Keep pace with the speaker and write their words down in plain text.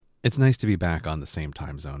It's nice to be back on the same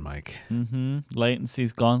time zone, Mike.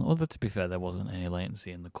 Latency's gone. Although, to be fair, there wasn't any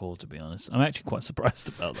latency in the call, to be honest. I'm actually quite surprised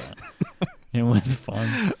about that. It went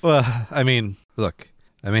fine. Well, I mean, look,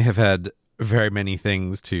 I may have had very many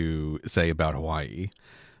things to say about Hawaii,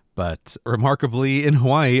 but remarkably, in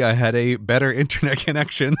Hawaii, I had a better internet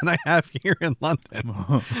connection than I have here in London.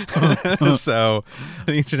 So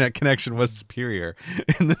the internet connection was superior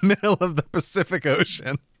in the middle of the Pacific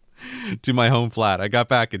Ocean to my home flat. I got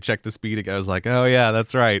back and checked the speed again. I was like, oh yeah,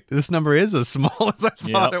 that's right. This number is as small as I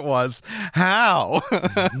thought it was. How?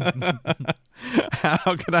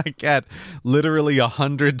 How can I get literally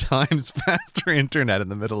 100 times faster internet in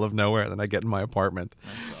the middle of nowhere than I get in my apartment?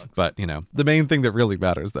 But, you know, the main thing that really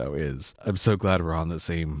matters, though, is I'm so glad we're on the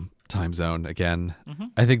same time zone again.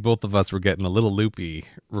 I think both of us were getting a little loopy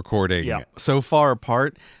recording so far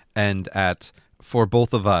apart and at, for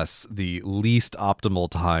both of us, the least optimal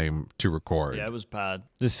time to record. Yeah, it was bad.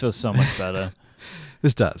 This feels so much better.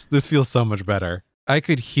 This does. This feels so much better. I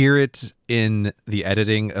could hear it in the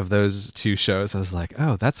editing of those two shows. I was like,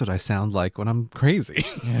 oh, that's what I sound like when I'm crazy.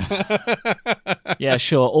 Yeah,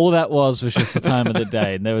 sure. All that was just the time of the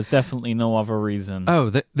day. And there was definitely no other reason.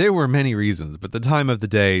 Oh, there were many reasons, but the time of the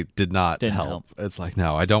day didn't help. It's like,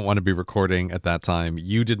 no, I don't want to be recording at that time.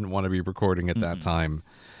 You didn't want to be recording at that time.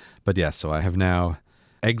 But yes, so I have now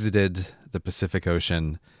exited the Pacific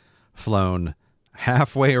Ocean, flown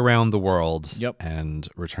halfway around the world, and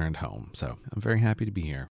returned home. So I'm very happy to be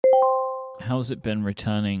here. How's it been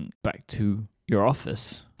returning back to your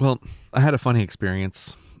office? Well, I had a funny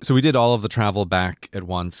experience. So we did all of the travel back at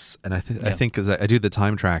once, and I think because I do the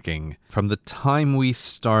time tracking, from the time we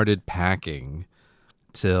started packing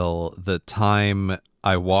till the time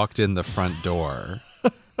I walked in the front door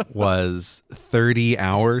was 30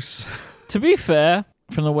 hours. To be fair,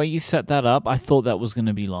 from the way you set that up, I thought that was going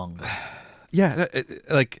to be longer. Yeah,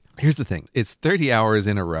 like, here's the thing. It's 30 hours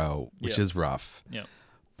in a row, which is rough. Yeah.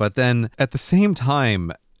 But then at the same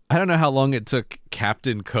time, I don't know how long it took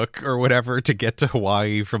Captain Cook or whatever to get to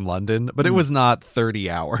Hawaii from London, but it was not 30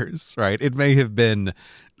 hours, right? It may have been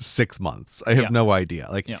 6 months. I have no idea.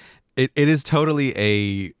 Like, it is totally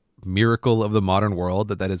a miracle of the modern world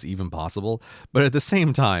that is even possible. But at the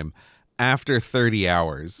same time, after 30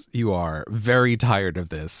 hours, you are very tired of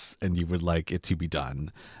this and you would like it to be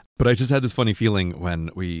done. But I just had this funny feeling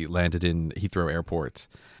when we landed in Heathrow Airport.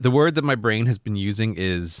 The word that my brain has been using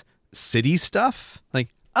is city stuff. Like,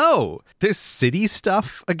 oh, there's city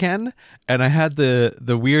stuff again? And I had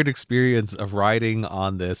the weird experience of riding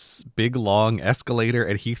on this big, long escalator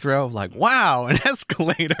at Heathrow. Like, wow, an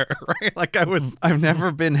escalator, right? Like, I've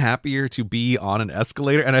never been happier to be on an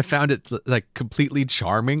escalator. And I found it, like, completely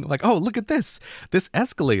charming. Like, oh, look at this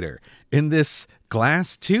escalator in this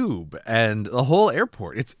glass tube, and the whole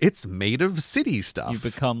airport, it's made of city stuff. You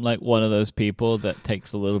become like one of those people that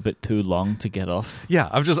takes a little bit too long to get off. Yeah,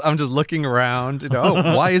 I'm just looking around, you know,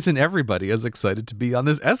 oh, why isn't everybody as excited to be on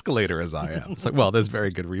this escalator as I am? It's like, well, there's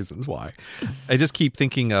very good reasons why. I just keep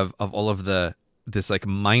thinking of all of this like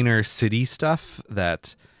minor city stuff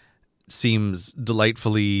that seems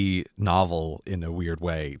delightfully novel in a weird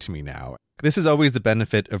way to me now. This is always the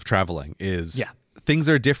benefit of traveling is things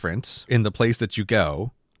are different in the place that you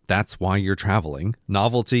go. That's why you're traveling.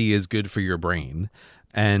 Novelty is good for your brain.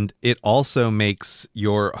 And it also makes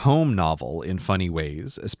your home novel in funny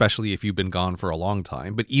ways, especially if you've been gone for a long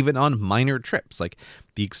time. But even on minor trips, like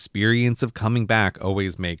the experience of coming back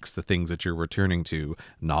always makes the things that you're returning to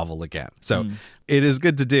novel again. So it is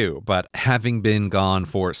good to do. But having been gone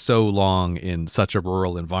for so long in such a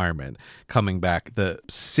rural environment, coming back, the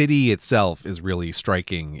city itself is really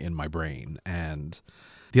striking in my brain. And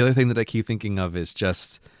the other thing that I keep thinking of is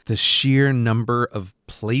just the sheer number of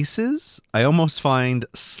places I almost find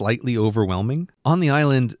slightly overwhelming. On the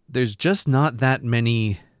island, there's just not that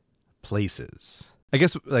many places. I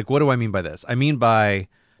guess, like, what do I mean by this? I mean by,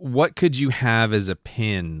 what could you have as a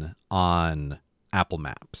pin on Apple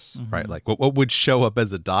Maps, right? Like, what would show up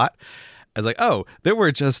as a dot? As like, oh, there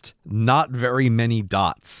were just not very many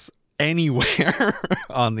dots anywhere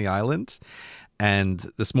on the island.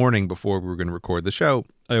 And this morning, before we were going to record the show,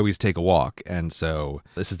 I always take a walk. And so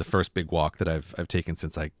this is the first big walk that I've taken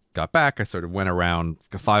since I got back. I sort of went around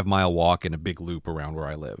a 5-mile walk in a big loop around where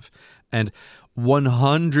I live. And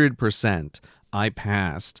 100% I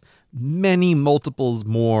passed many multiples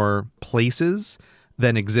more places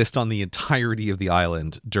than exist on the entirety of the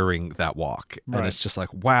island during that walk. Right. And it's just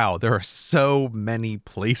like, wow, there are so many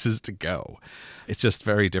places to go. It's just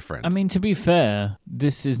very different. I mean, to be fair,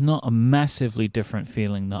 this is not a massively different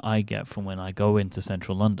feeling that I get from when I go into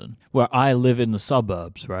central London, where I live in the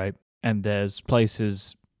suburbs, right? And there's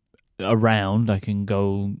places around. I can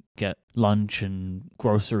go get lunch and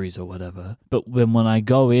groceries or whatever. But when I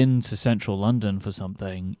go into central London for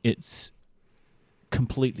something, it's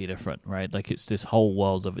completely different, right? Like it's this whole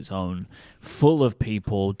world of its own, full of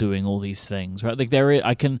people doing all these things, right? Like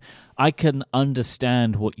I can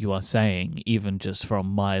understand what you are saying, even just from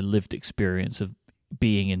my lived experience of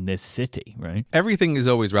being in this city, right? Everything is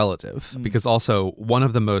always relative, because also one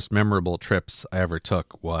of the most memorable trips I ever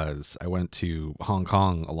took was I went to Hong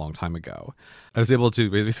Kong a long time ago. I was able to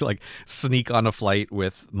basically like sneak on a flight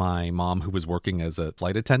with my mom, who was working as a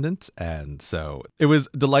flight attendant. And so it was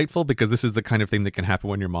delightful, because this is the kind of thing that can happen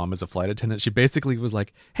when your mom is a flight attendant. She basically was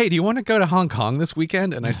like, hey, do you want to go to Hong Kong this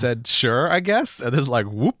weekend? And I said, sure, I guess. And this like,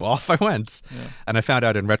 whoop, off I went. Yeah. And I found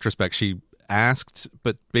out in retrospect, she asked,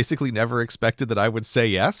 but basically never expected that I would say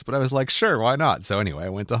yes. But I was like, sure, why not? So anyway, I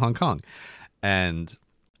went to Hong Kong. And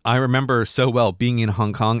I remember so well being in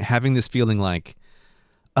Hong Kong, having this feeling like,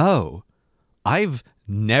 oh, I've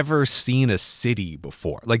never seen a city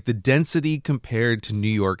before. Like the density compared to New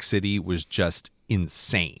York City was just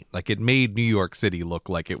insane. Like it made New York City look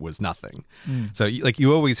like it was nothing. So like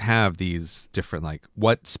you always have these different, like,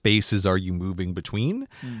 what spaces are you moving between?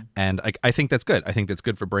 And I think that's good. I think that's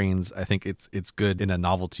good for brains. I think it's good in a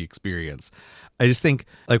novelty experience. I just think,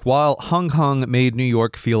 like, while Hong Kong made New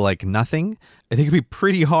York feel like nothing, I think it'd be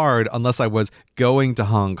pretty hard, unless I was going to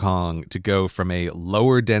Hong Kong, to go from a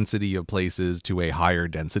lower density of places to a higher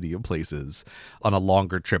density of places on a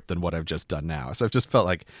longer trip than what I've just done now. So I've just felt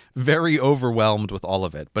like very overwhelmed with all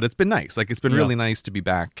of it. But it's been nice. Like, it's been really nice to be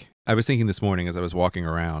back. I was thinking this morning as I was walking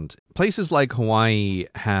around, places like Hawaii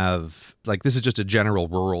have, like, this is just a general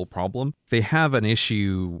rural problem. They have an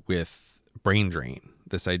issue with brain drain.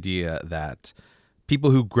 This idea that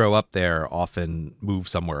people who grow up there often move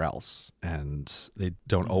somewhere else and they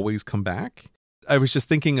don't always come back. I was just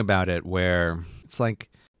thinking about it, where it's like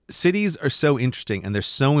cities are so interesting and they're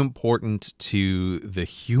so important to the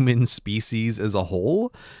human species as a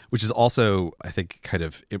whole, which is also, I think, kind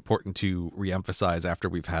of important to reemphasize after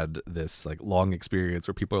we've had this like long experience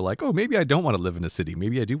where people are like, oh, maybe I don't want to live in a city.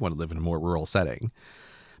 Maybe I do want to live in a more rural setting.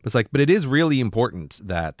 It's like, but it is really important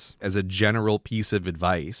that, as a general piece of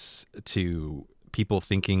advice to people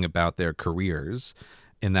thinking about their careers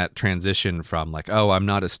in that transition from like, oh, I'm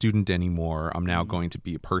not a student anymore, I'm now going to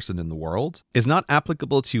be a person in the world, is not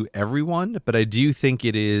applicable to everyone, but I do think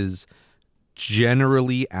it is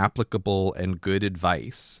generally applicable and good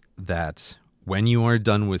advice that when you are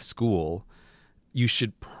done with school, you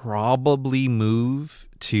should probably move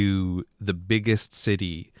to the biggest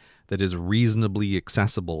city that is reasonably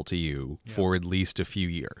accessible to you for at least a few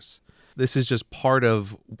years. This is just part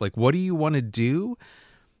of, like, what do you want to do?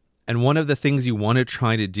 And one of the things you want to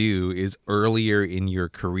try to do is, earlier in your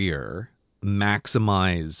career,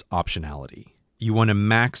 maximize optionality. You want to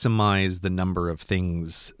maximize the number of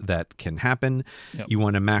things that can happen. Yep. You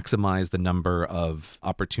want to maximize the number of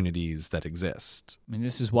opportunities that exist. I mean,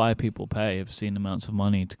 this is why people pay obscene amounts of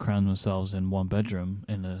money to cram themselves in one bedroom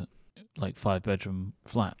in a 5-bedroom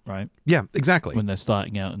flat, right? Yeah, exactly. When they're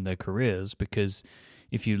starting out in their careers, because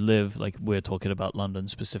if you live, like, we're talking about London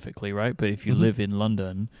specifically, right? But if you live in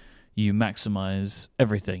London, you maximize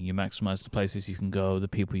everything. You maximize the places you can go, the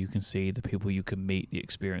people you can see, the people you can meet, the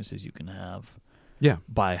experiences you can have. Yeah.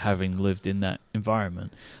 By having lived in that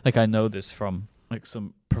environment. Like, I know this from like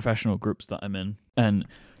some professional groups that I'm in, and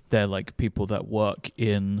they're like people that work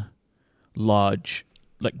in large,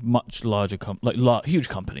 like much larger, huge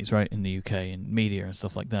companies, right, in the UK, and media and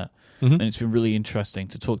stuff like that. And it's been really interesting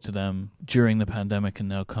to talk to them during the pandemic and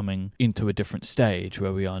now coming into a different stage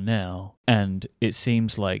where we are now. And it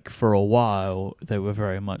seems like for a while they were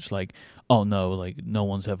very much like, oh no, like no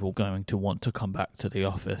one's ever going to want to come back to the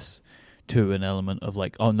office, to an element of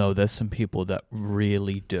like, oh no, there's some people that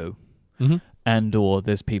really do. And or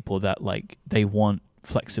there's people that like, they want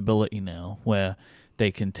flexibility now where they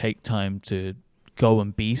can take time to go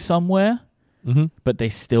and be somewhere, but they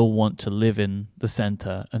still want to live in the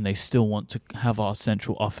center and they still want to have our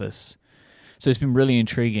central office. So it's been really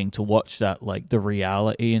intriguing to watch that, like the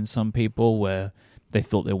reality in some people where they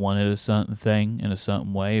thought they wanted a certain thing in a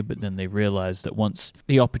certain way, but then they realized that once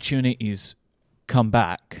the opportunities come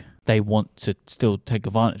back, they want to still take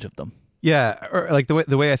advantage of them. Yeah, or like the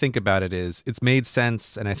way I think about it is, it's made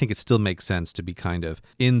sense, and I think it still makes sense to be kind of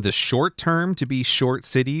in the short term to be short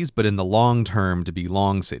cities, but in the long term to be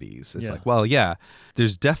long cities. It's like, well, yeah,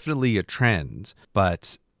 there's definitely a trend,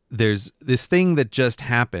 but there's this thing that just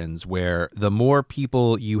happens where the more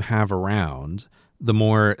people you have around, the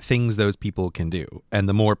more things those people can do, and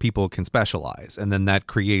the more people can specialize, and then that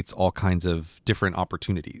creates all kinds of different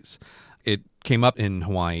opportunities. It came up in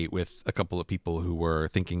Hawaii with a couple of people who were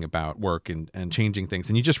thinking about work and changing things.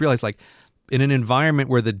 And you just realize, like, in an environment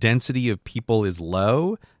where the density of people is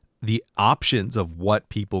low, the options of what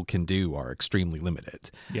people can do are extremely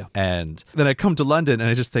limited. Yeah. And then I come to London and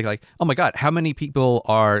I just think, like, oh my God, how many people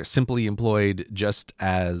are simply employed just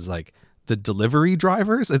as, like, the delivery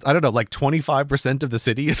drivers? I don't know, like 25% of the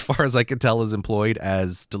city, as far as I can tell, is employed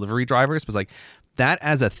as delivery drivers. But like, that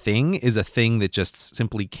as a thing is a thing that just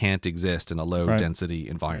simply can't exist in a low density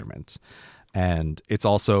environment. And it's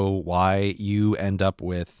also why you end up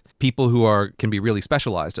with people who can be really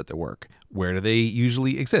specialized at their work. Where do they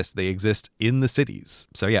usually exist? They exist in the cities.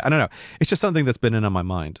 So yeah, I don't know. It's just something that's been on my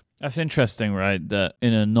mind. That's interesting, right? That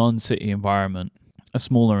in a non-city environment, a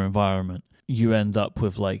smaller environment, you end up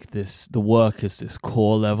with like this, the work is this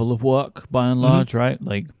core level of work by and large, right?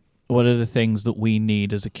 Like, what are the things that we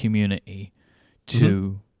need as a community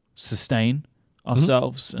to sustain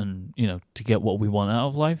ourselves and, you know, to get what we want out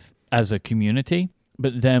of life as a community?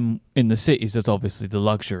 But then in the cities, there's obviously the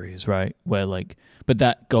luxuries, right? Where like, but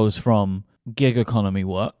that goes from gig economy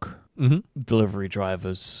work, delivery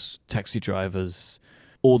drivers, taxi drivers,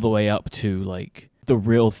 all the way up to like the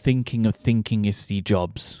real thinkingisty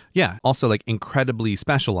jobs. Yeah. Also like incredibly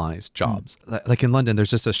specialized jobs. Like in London,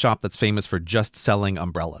 there's just a shop that's famous for just selling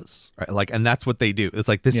umbrellas, right? Like, and that's what they do. It's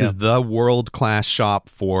like, this is the world-class shop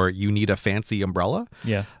for, you need a fancy umbrella.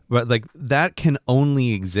 Yeah. But like, that can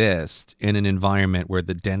only exist in an environment where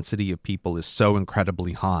the density of people is so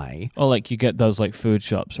incredibly high. Or like you get those like food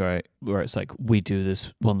shops, right? Where it's like, we do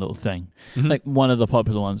this one little thing. Like one of the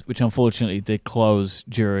popular ones, which unfortunately did close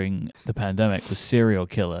during the pandemic, was Serial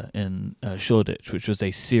Killer in Shoreditch, which was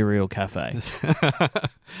a cereal cafe.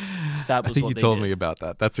 That was I think you told me about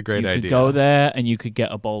that. That's a great idea. You could go there and you could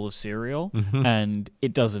get a bowl of cereal, and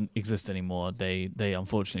it doesn't exist anymore. They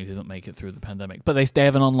unfortunately didn't make it through the pandemic, but they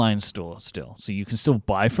have an online store still, so you can still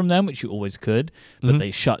buy from them, which you always could. But they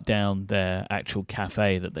shut down their actual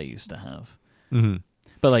cafe that they used to have.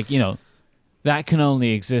 But like, you know, that can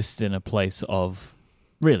only exist in a place of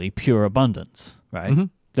really pure abundance, right?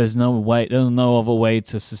 There's no other way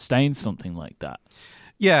to sustain something like that.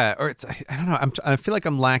 Yeah, or it's, I don't know, I feel like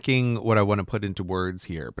I'm lacking what I want to put into words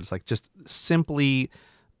here, but it's like just simply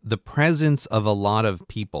the presence of a lot of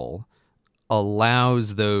people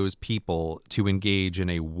allows those people to engage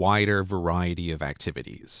in a wider variety of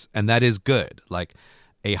activities. And that is good. Like,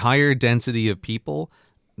 a higher density of people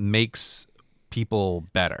makes people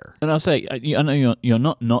better. And I'll say, I know you're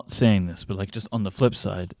not saying this, but like, just on the flip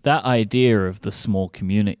side, that idea of the small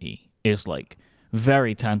community is like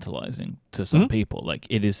very tantalizing to some people. Like,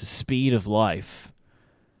 it is the speed of life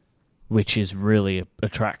which is really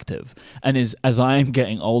attractive. And as I am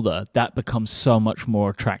getting older, that becomes so much more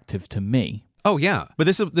attractive to me. Oh yeah, but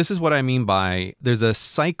this is what I mean by, there's a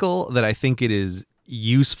cycle that I think it is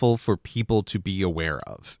useful for people to be aware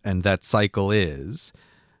of. And that cycle is,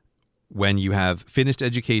 when you have finished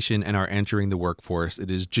education and are entering the workforce,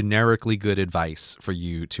 it is generically good advice for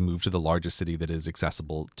you to move to the largest city that is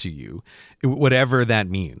accessible to you, whatever that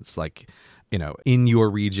means. Like, you know, in your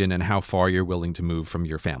region and how far you're willing to move from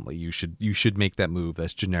your family, you should make that move.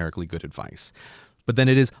 That's generically good advice. But then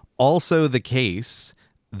it is also the case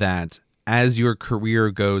that as your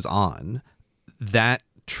career goes on, that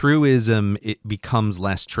truism, it becomes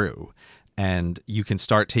less true. And you can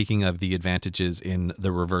start taking of the advantages in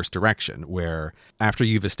the reverse direction, where after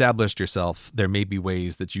you've established yourself, there may be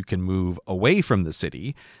ways that you can move away from the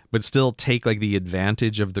city, but still take like the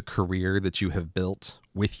advantage of the career that you have built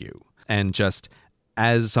with you. And just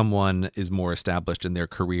as someone is more established in their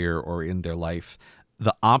career or in their life,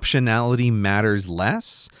 the optionality matters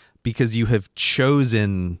less because you have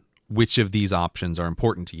chosen which of these options are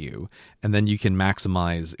important to you, and then you can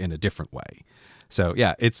maximize in a different way. So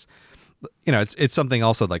yeah, it's something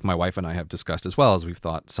also like my wife and I have discussed as well, as we've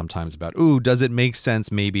thought sometimes about, does it make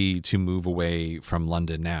sense maybe to move away from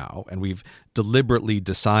London now? And we've deliberately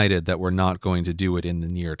decided that we're not going to do it in the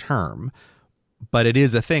near term. But it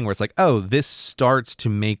is a thing where it's like, this starts to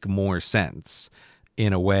make more sense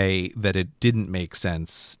in a way that it didn't make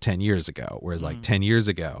sense 10 years ago. Whereas like 10 years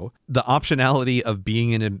ago, the optionality of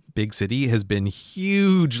being in a big city has been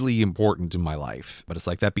hugely important in my life. But it's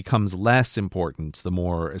like that becomes less important the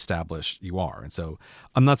more established you are. And so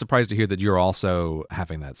I'm not surprised to hear that you're also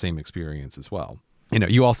having that same experience as well. You know,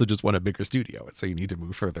 you also just want a bigger studio, and so you need to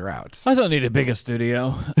move further out. I don't need a bigger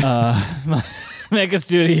studio. My mega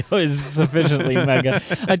studio is sufficiently mega.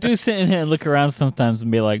 I do sit in here and look around sometimes and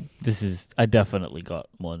be like, I definitely got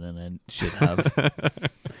more than I should have.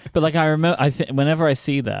 But like, I remember, whenever I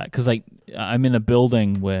see that, because like, I'm in a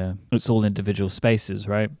building where it's all individual spaces,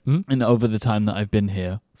 right? And over the time that I've been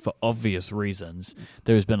here, for obvious reasons,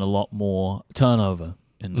 there's been a lot more turnover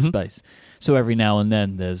in the space. So every now and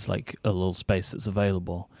then there's like a little space that's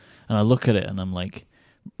available. And I look at it and I'm like,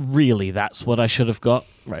 really, that's what I should have got?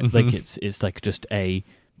 Right. Like it's like just a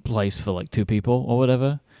place for like 2 people or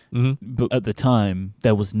whatever. But at the time,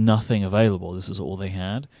 there was nothing available. This is all they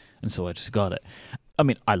had. And so I just got it. I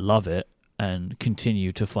mean, I love it and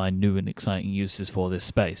continue to find new and exciting uses for this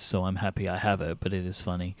space. So I'm happy I have it, but it is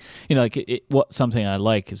funny. You know, like something I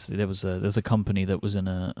like is there's a company that was in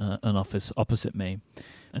an office opposite me,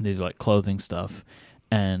 and they do like clothing stuff.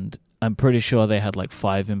 And I'm pretty sure they had like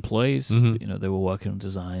 5 employees. You know, they were working on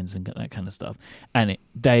designs and that kind of stuff. And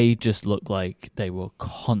they just looked like they were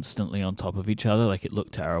constantly on top of each other. Like it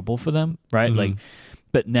looked terrible for them, right? Like,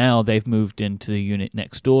 but now they've moved into the unit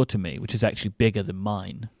next door to me, which is actually bigger than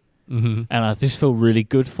mine. And I just feel really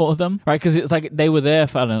good for them, right? Because it's like they were there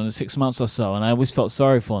for, I don't know, 6 months or so. And I always felt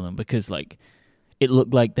sorry for them because like it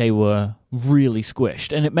looked like they were really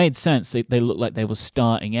squished. And it made sense. They looked like they were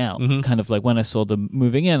starting out. Kind of like when I saw them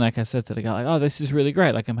moving in, like I said to the guy, like, oh, this is really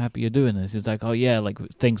great. Like, I'm happy you're doing this. He's like, oh, yeah, like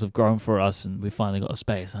things have grown for us and we finally got a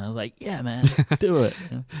space. And I was like, yeah, man, do it.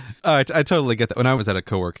 You know? I totally get that. When I was at a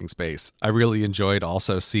co-working space, I really enjoyed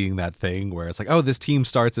also seeing that thing where it's like, oh, this team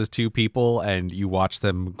starts as 2 people and you watch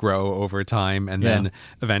them grow over time. And then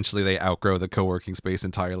eventually they outgrow the co-working space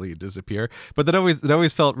entirely and disappear. But that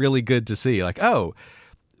always felt really good to see. Like, oh,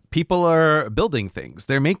 people are building things,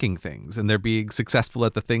 they're making things, and they're being successful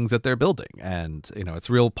at the things that they're building. And, you know, it's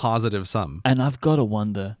real positive sum. And I've got to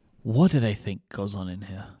wonder, what do they think goes on in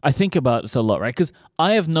here? I think about this a lot, right? Because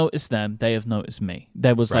I have noticed them, they have noticed me.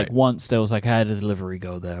 There was like once, there was like, I had a delivery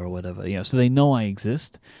go there or whatever, you know, so they know I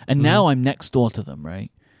exist. And now I'm next door to them,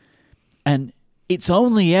 right? And it's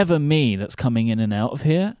only ever me that's coming in and out of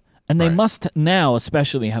here. And they must now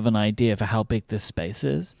especially have an idea for how big this space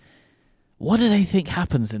is. What do they think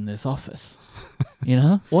happens in this office? You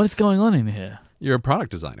know? What is going on in here? You're a product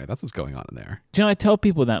designer. That's what's going on in there. Do you know, I tell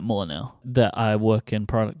people that more now, that I work in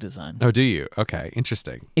product design. Oh, do you? Okay,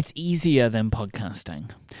 interesting. It's easier than podcasting.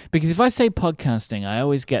 Because if I say podcasting, I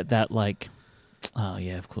always get that like, oh,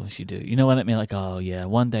 yeah, of course you do. You know what I mean? Like, oh, yeah,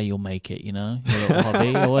 one day you'll make it, you know? Your little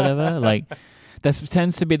hobby or whatever. Like, that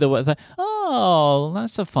tends to be the word. It's like, oh,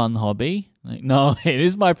 that's a fun hobby. Like, no, it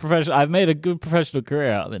is my profession. I've made a good professional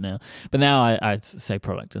career out of it now. But now I say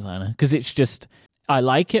product designer because it's just, I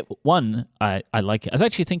like it. One, I like it. I was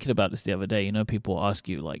actually thinking about this the other day. You know, people ask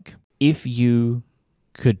you, like, if you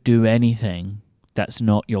could do anything that's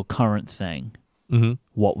not your current thing,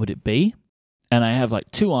 what would it be? And I have like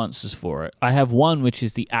 2 answers for it. I have one, which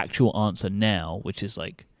is the actual answer now, which is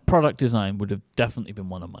like, product design would have definitely been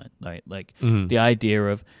one of mine, right? Like the idea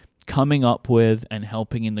of coming up with and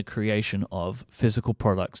helping in the creation of physical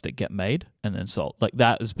products that get made and then sold. Like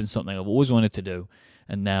that has been something I've always wanted to do.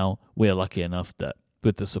 And now we're lucky enough that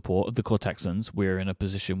with the support of the Cortexans, we're in a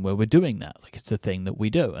position where we're doing that. Like it's a thing that we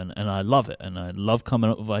do. And I love it. And I love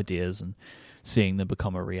coming up with ideas and seeing them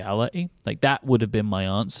become a reality. Like that would have been my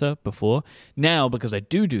answer before. Now, because I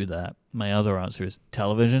do that, my other answer is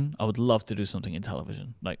television. I would love to do something in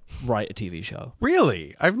television, like write a TV show.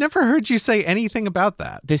 Really? I've never heard you say anything about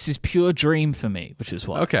that. This is pure dream for me, which is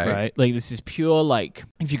what, okay, right? Like this is pure, like,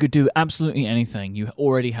 if you could do absolutely anything, you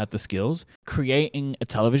already had the skills. Creating a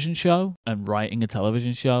television show and writing a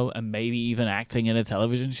television show and maybe even acting in a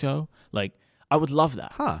television show, like, I would love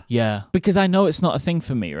that. Huh. Yeah. Because I know it's not a thing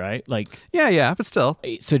for me, right? Like, yeah, but still.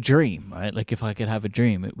 It's a dream, right? Like, if I could have a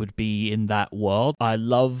dream, it would be in that world. I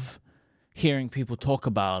love hearing people talk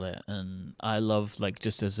about it. And I love, like,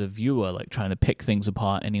 just as a viewer, like, trying to pick things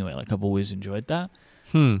apart anyway. Like, I've always enjoyed that.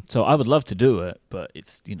 So I would love to do it, but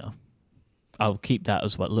it's, you know, I'll keep that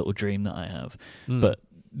as what little dream that I have. But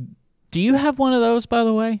do you have one of those, by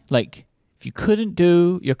the way? Like, if you couldn't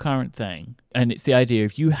do your current thing, and it's the idea,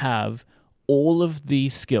 if you have all of the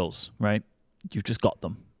skills, right? You've just got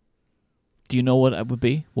them. Do you know what that would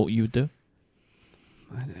be? What you would do?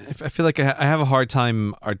 I feel like I have a hard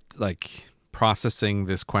time like processing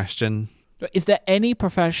this question. Is there any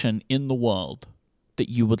profession in the world that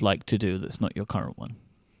you would like to do that's not your current one?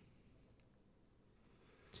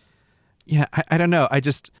 Yeah, I don't know.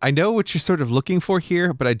 I know what you're sort of looking for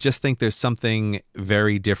here, but I just think there's something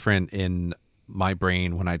very different in my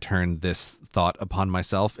brain when I turn this thought upon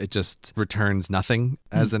myself. It just returns nothing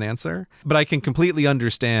as an answer. But I can completely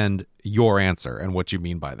understand your answer and what you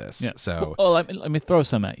mean by this. Yeah. So, well, let me throw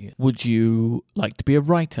some at you. Would you like to be a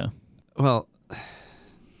writer? Well,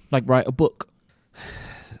 like write a book?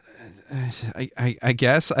 I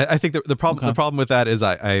guess I think the problem with that is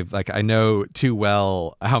I know too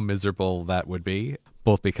well how miserable that would be.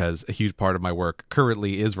 both because a huge part of my work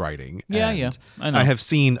currently is writing. Yeah, and yeah, I know. I have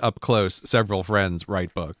seen up close several friends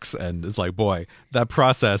write books, and it's like, boy, that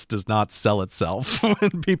process does not sell itself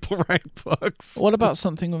when people write books. What about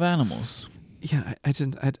something with animals? Yeah, I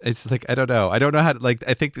didn't. It's like I don't know. I don't know how to. Like,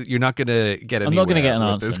 I think that you're not going to get. I'm not going to get an with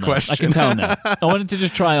answer. This No. question. I can tell now. I wanted to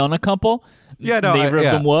just try on a couple. Yeah, no, neither of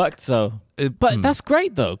them worked. So, but that's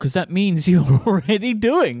great though, because that means you're already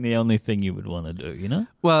doing the only thing you would want to do. You know.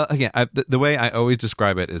 Well, again, the way I always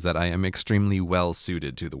describe it is that I am extremely well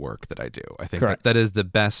suited to the work that I do. I think that is the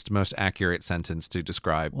best, most accurate sentence to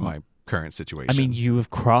describe my current situation. I mean, you have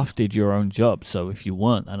crafted your own job, so if you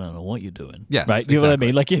weren't, I don't know what you're doing. Yes, right. You know what I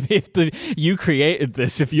mean? Like if you created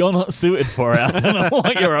this, if you're not suited for it, I don't know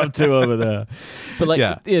what you're up to over there. But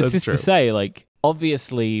like, it's just to say, like,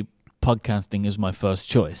 obviously, podcasting is my first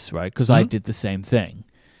choice, right? Because I did the same thing.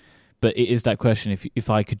 But it is that question: if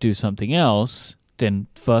I could do something else, then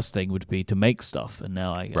first thing would be to make stuff, and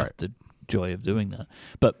now I have the joy of doing that.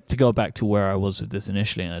 But to go back to where I was with this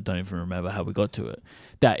initially, and I don't even remember how we got to it,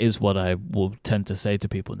 that is what I will tend to say to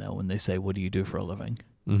people now when they say, what do you do for a living?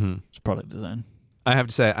 Mm-hmm. It's product design. I have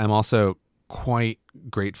to say, I'm also quite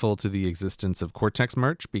grateful to the existence of Cortex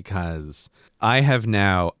merch, because I have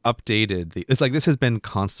now updated it's like this has been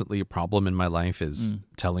constantly a problem in my life, is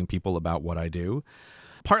telling people about what I do.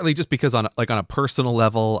 Partly just because on a personal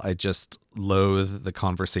level, I just loathe the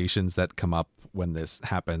conversations that come up when this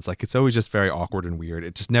happens. Like, it's always just very awkward and weird.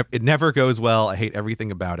 It just it never goes well. I hate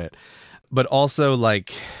everything about it. But also,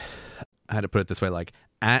 like, I had to put it this way, like,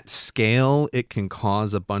 at scale, it can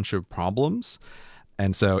cause a bunch of problems.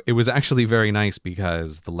 And so it was actually very nice,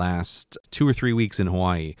 because the last 2 or 3 weeks in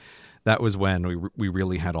Hawaii, that was when we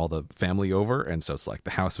really had all the family over. And so it's like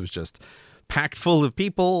the house was just packed full of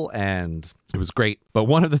people, and it was great. But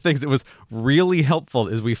one of the things that was really helpful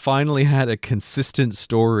is we finally had a consistent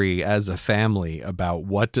story as a family about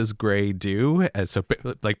what does Gray do. And so,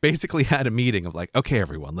 like, basically had a meeting of like, okay,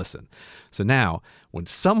 everyone, listen. So now when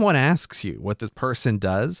someone asks you what this person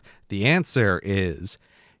does, the answer is,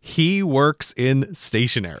 he works in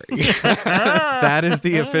stationery. That is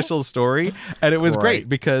the official story. And it was great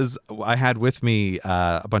because I had with me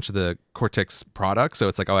a bunch of the Cortex products. So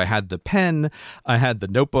it's like, I had the pen, I had the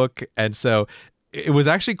notebook. And so it was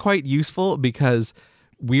actually quite useful, because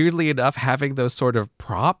weirdly enough, having those sort of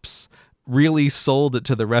props really sold it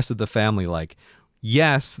to the rest of the family. Like,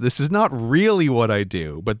 yes, this is not really what I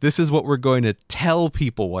do, but this is what we're going to tell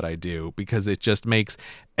people what I do, because it just makes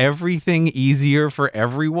everything easier for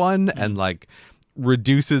everyone and like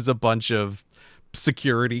reduces a bunch of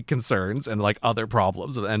security concerns and like other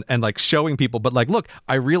problems, and like showing people, but like, look,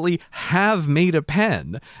 I really have made a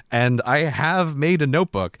pen and I have made a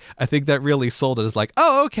notebook. I think that really sold it as like,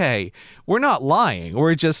 oh, okay, we're not lying.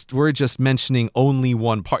 We're just mentioning only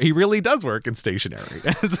one part. He really does work in stationery.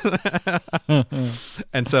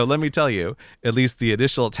 And so let me tell you, at least the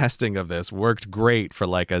initial testing of this worked great for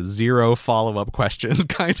like a 0 follow-up questions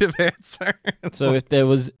kind of answer. So if there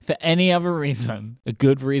was, for any other reason, a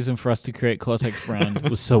good reason for us to create Cortex Brand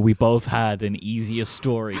was so we both had an easier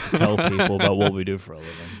story to tell people about what we do for a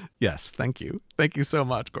living. Yes, thank you. Thank you so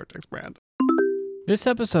much, Cortex Brand. This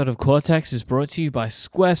episode of Cortex is brought to you by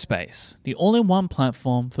Squarespace, the all-in-one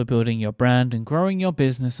platform for building your brand and growing your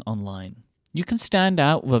business online. You can stand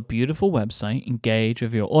out with a beautiful website, engage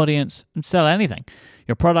with your audience, and sell anything,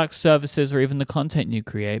 your products, services, or even the content you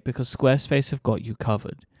create, because Squarespace have got you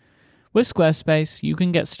covered. With Squarespace, you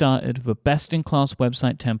can get started with a best-in-class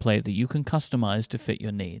website template that you can customize to fit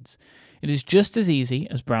your needs. It is just as easy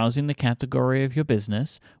as browsing the category of your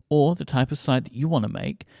business or the type of site that you want to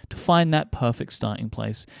make to find that perfect starting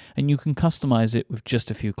place, and you can customize it with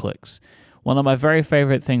just a few clicks. One of my very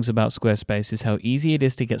favorite things about Squarespace is how easy it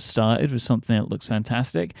is to get started with something that looks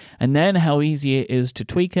fantastic, and then how easy it is to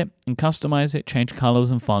tweak it and customize it, change colors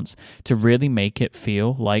and fonts to really make it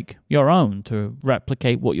feel like your own, to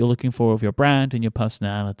replicate what you're looking for of your brand and your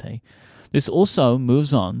personality. This also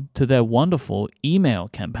moves on to their wonderful email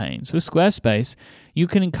campaigns. With Squarespace, you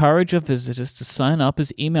can encourage your visitors to sign up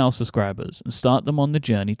as email subscribers and start them on the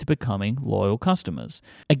journey to becoming loyal customers.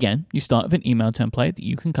 Again, you start with an email template that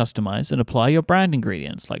you can customize and apply your brand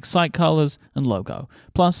ingredients like site colors and logo.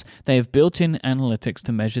 Plus, they have built-in analytics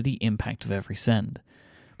to measure the impact of every send.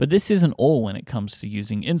 But this isn't all when it comes to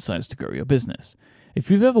using insights to grow your business. If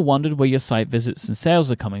you've ever wondered where your site visits and sales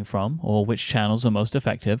are coming from, or which channels are most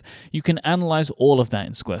effective, you can analyze all of that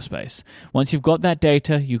in Squarespace. Once you've got that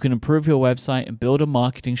data, you can improve your website and build a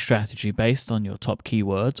marketing strategy based on your top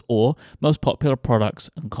keywords or most popular products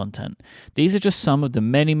and content. These are just some of the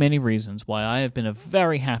many, many reasons why I have been a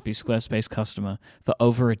very happy Squarespace customer for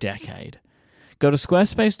over a decade. Go to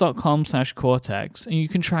squarespace.com/Cortex and you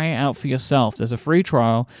can try it out for yourself. There's a free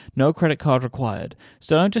trial, no credit card required.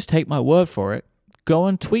 So don't just take my word for it. Go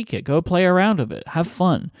and tweak it. Go play around with it. Have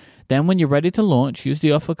fun. Then when you're ready to launch, use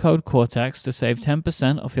the offer code Cortex to save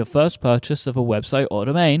 10% off your first purchase of a website or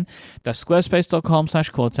domain. That's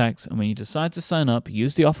squarespace.com/Cortex. And when you decide to sign up,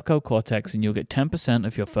 use the offer code Cortex and you'll get 10%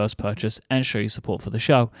 of your first purchase and show your support for the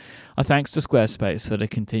show. Our thanks to Squarespace for the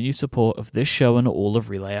continued support of this show and all of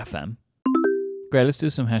Relay FM. Great, let's do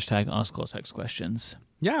some hashtag Ask Cortex questions.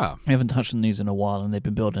 Yeah. I haven't touched on these in a while and they've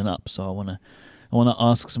been building up, so I want to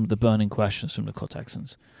ask some of the burning questions from the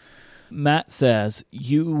Cortexans. Matt says,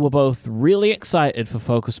 you were both really excited for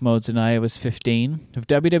focus modes in iOS 15. With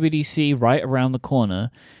WWDC right around the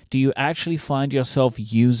corner, do you actually find yourself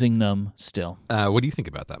using them still? What do you think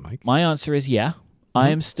about that, Mike? My answer is yeah. I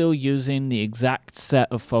am still using the exact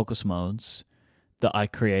set of focus modes that I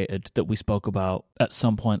created that we spoke about at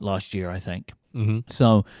some point last year, I think. Mm-hmm.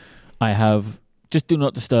 So I have just Do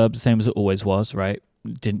Not Disturb, the same as it always was, right?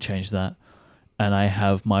 Didn't change that. And I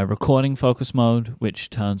have my recording focus mode, which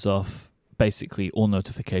turns off basically all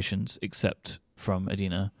notifications except from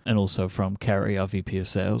Adina and also from Carrie, our VP of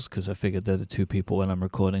sales, because I figured they're the two people when I'm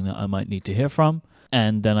recording that I might need to hear from.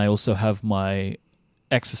 And then I also have my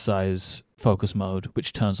exercise focus mode,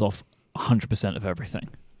 which turns off 100% of everything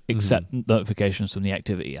except notifications from the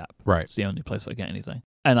activity app. Right. It's the only place I get anything.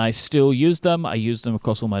 And I still use them. I use them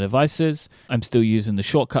across all my devices. I'm still using the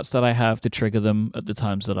shortcuts that I have to trigger them at the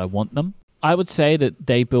times that I want them. I would say that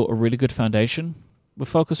they built a really good foundation with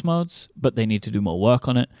focus modes, but they need to do more work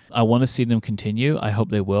on it. I want to see them continue. I hope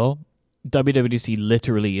they will. WWDC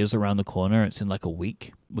literally is around the corner. It's in like a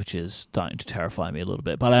week, which is starting to terrify me a little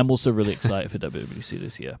bit. But I'm also really excited for WWDC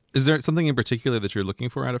this year. Is there something in particular that you're looking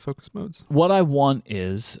for out of focus modes? What I want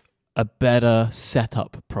is a better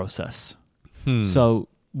setup process. So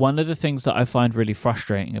one of the things that I find really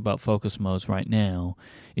frustrating about focus modes right now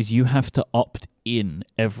is you have to opt in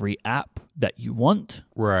every app that you want.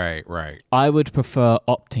 Right. I would prefer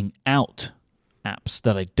opting out apps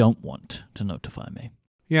that I don't want to notify me.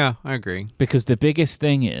 Yeah, I agree. Because the biggest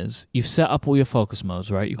thing is you've set up all your focus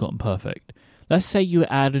modes, right? You've got them perfect. Let's say you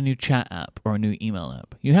add a new chat app or a new email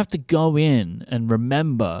app. You have to go in and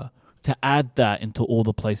remember to add that into all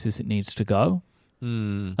the places it needs to go.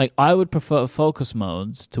 Like, I would prefer focus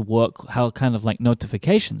modes to work how kind of like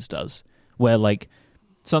notifications does, where like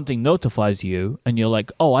something notifies you and you're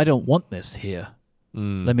like, oh, I don't want this here.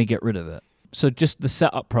 Let me get rid of it. So just the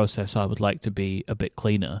setup process I would like to be a bit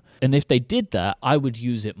cleaner. And if they did that, I would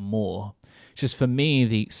use it more. Just for me,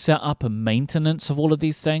 the setup and maintenance of all of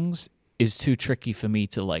these things is too tricky for me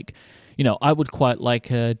to like, you know, I would quite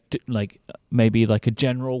like maybe like a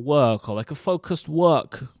general work or like a focused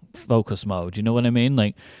work focus mode, you know what I mean?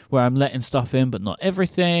 Like where I'm letting stuff in but not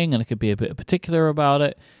everything, and I could be a bit particular about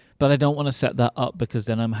it, but I don't want to set that up because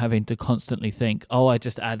then I'm having to constantly think, oh, I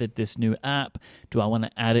just added this new app, do I want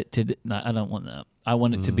to add it to no, I don't want that. I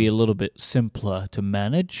want it to be a little bit simpler to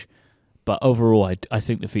manage, but overall I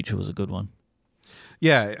think the feature was a good one.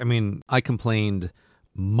 Yeah, I mean, I complained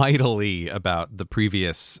mightily about the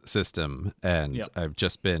previous system, and I've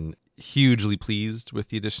just been hugely pleased with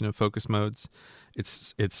the addition of focus modes.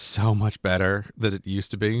 It's so much better than it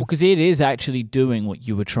used to be. Because it is actually doing what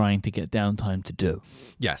you were trying to get downtime to do.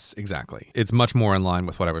 Yes, exactly. It's much more in line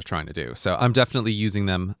with what I was trying to do. So I'm definitely using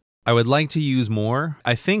them. I would like to use more.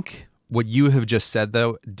 I think what you have just said,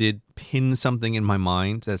 though, did pin something in my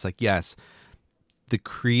mind that's like, yes, the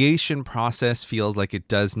creation process feels like it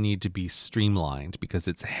does need to be streamlined because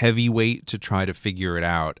it's heavyweight to try to figure it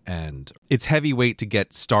out. And it's heavyweight to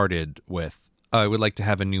get started with, I would like to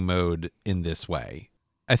have a new mode in this way.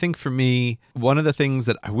 I think for me, one of the things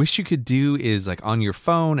that I wish you could do is like on your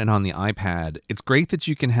phone and on the iPad, it's great that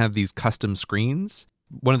you can have these custom screens.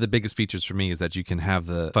 One of the biggest features for me is that you can have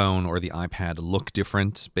the phone or the iPad look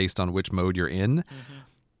different based on which mode you're in.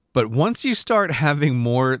 But once you start having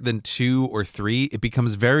more than 2 or 3, it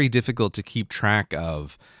becomes very difficult to keep track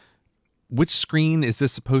of which screen is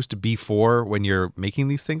this supposed to be for when you're making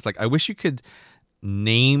these things. Like, I wish you could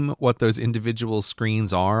name what those individual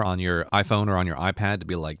screens are on your iPhone or on your iPad to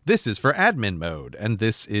be like, this is for admin mode and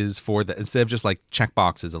this is for the, instead of just like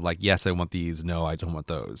checkboxes of like, yes, I want these, no, I don't want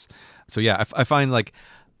those. So yeah, I find like,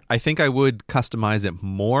 I think I would customize it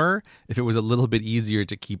more if it was a little bit easier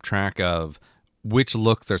to keep track of which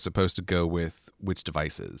looks are supposed to go with which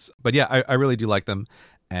devices. But yeah, I really do like them.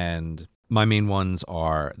 And my main ones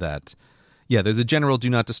are that, yeah, there's a general do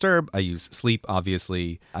not disturb. I use sleep,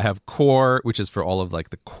 obviously. I have core, which is for all of like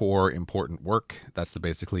the core important work. That's the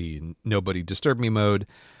basically nobody disturb me mode.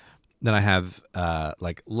 Then I have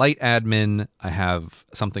like light admin. I have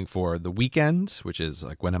something for the weekend, which is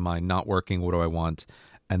like, when am I not working? What do I want?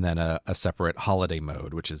 And then a separate holiday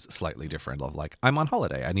mode, which is slightly different, of like, I'm on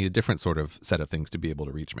holiday. I need a different sort of set of things to be able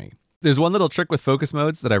to reach me. There's one little trick with focus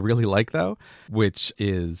modes that I really like, though, which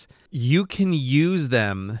is you can use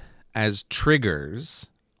them as triggers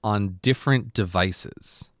on different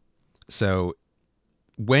devices. So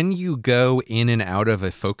when you go in and out of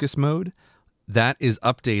a focus mode, that is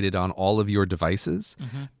updated on all of your devices.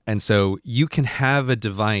 Mm-hmm. And so you can have a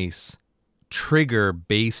device trigger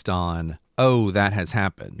based on, oh, that has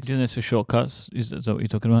happened. You're doing this for shortcuts? Is that what you're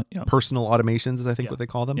talking about? Yeah. Personal automations is, I think, what they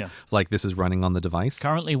call them. Yeah. Like, this is running on the device.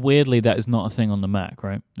 Currently, weirdly, that is not a thing on the Mac,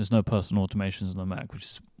 right? There's no personal automations on the Mac, which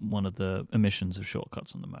is one of the emissions of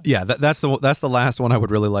shortcuts on the Mac. Yeah, that's the last one I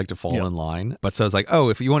would really like to fall in line. But so it's like, oh,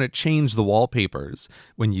 if you want to change the wallpapers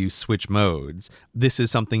when you switch modes, this is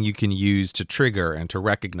something you can use to trigger and to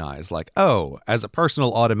recognize, like, oh, as a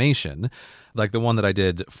personal automation, like the one that I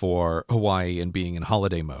did for Hawaii and being in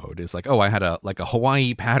holiday mode is like, oh, I had a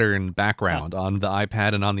Hawaii pattern background on the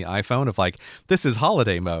iPad and on the iPhone of like, this is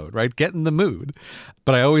holiday mode, right? Get in the mood.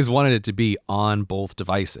 But I always wanted it to be on both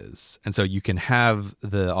devices. And so you can have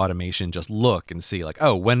the automation just look and see like,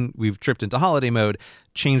 oh, when we've tripped into holiday mode,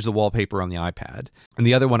 change the wallpaper on the iPad. And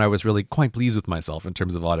the other one I was really quite pleased with myself in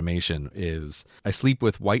terms of automation is I sleep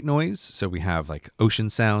with white noise. So we have like ocean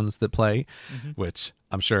sounds that play, which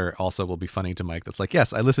I'm sure also will be funny to Mike. That's like,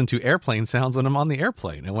 yes, I listen to airplane sounds when I'm on the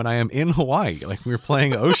airplane. And when I am in Hawaii, like we're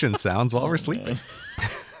playing ocean sounds while we're sleeping.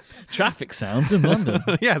 Traffic sounds in London.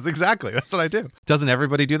 Yes, exactly. That's what I do. Doesn't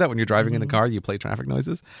everybody do that when you're driving in the car? You play traffic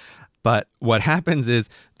noises. But what happens is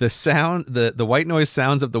the sound, the white noise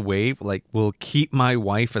sounds of the wave, like will keep my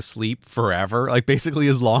wife asleep forever. Like basically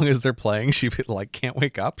as long as they're playing, she like can't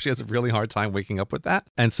wake up. She has a really hard time waking up with that.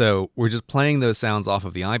 And so we're just playing those sounds off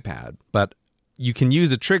of the iPad. But you can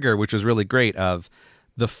use a trigger, which was really great, of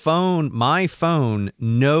the phone, my phone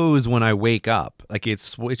knows when I wake up, like it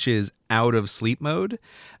switches out of sleep mode.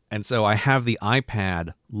 And so I have the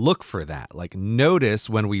iPad look for that, like notice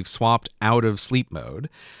when we've swapped out of sleep mode.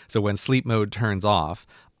 So when sleep mode turns off,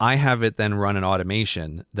 I have it then run an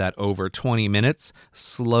automation that over 20 minutes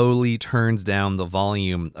slowly turns down the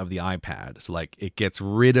volume of the iPad. So like it gets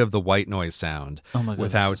rid of the white noise sound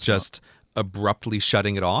without just abruptly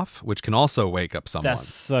shutting it off, which can also wake up someone. That's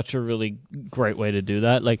such a really great way to do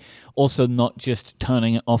that. Like also not just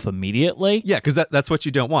turning it off immediately. Yeah, because that's what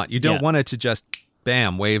you don't want. You don't want it to just,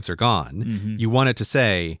 bam, waves are gone. You want it to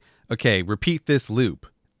say, okay, repeat this loop.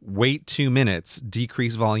 Wait 2 minutes,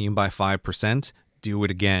 decrease volume by 5%, do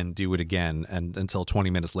it again, and until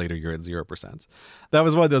 20 minutes later, you're at 0%. That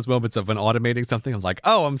was one of those moments of when automating something, I'm like,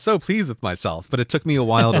 oh, I'm so pleased with myself. But it took me a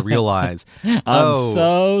while to realize, I'm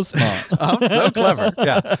so smart. I'm so clever.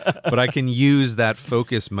 Yeah. But I can use that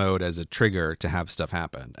focus mode as a trigger to have stuff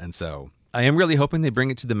happen. And so I am really hoping they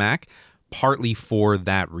bring it to the Mac, partly for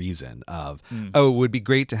that reason of, oh, it would be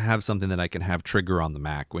great to have something that I can have trigger on the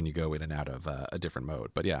Mac when you go in and out of a different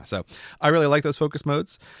mode. But yeah, so I really like those focus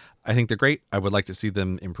modes. I think they're great. I would like to see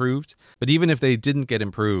them improved. But even if they didn't get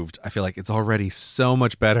improved, I feel like it's already so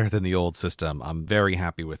much better than the old system. I'm very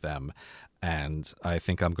happy with them. And I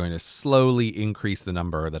think I'm going to slowly increase the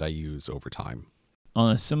number that I use over time.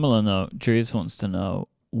 On a similar note, Julius wants to know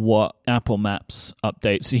what Apple Maps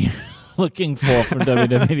updates are you looking for from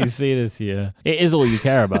WWDC this year? It is all you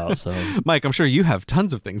care about, so. Mike, I'm sure you have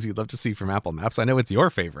tons of things you'd love to see from Apple Maps. I know it's your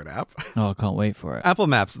favorite app. Oh, I can't wait for it. Apple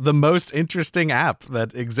Maps, the most interesting app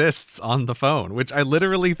that exists on the phone, which I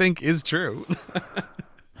literally think is true.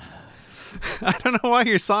 I don't know why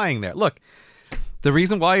you're sighing there. Look, the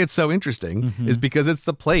reason why it's so interesting is because it's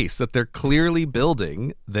the place that they're clearly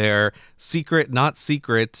building their secret, not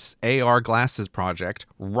secret AR glasses project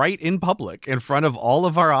right in public in front of all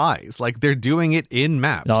of our eyes. Like they're doing it in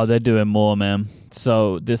Maps. No, they're doing more, man.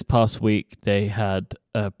 So this past week, they had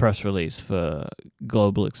a press release for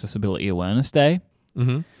Global Accessibility Awareness Day.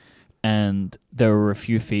 And there were a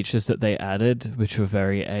few features that they added, which were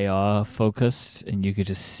very AR focused, and you could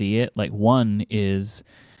just see it. Like one is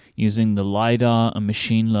using the LiDAR and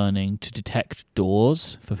machine learning to detect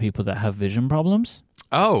doors for people that have vision problems.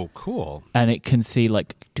 Oh, cool. And it can see,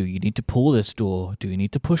 like, do you need to pull this door? Do you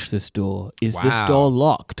need to push this door? Is this door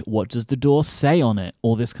locked? What does the door say on it?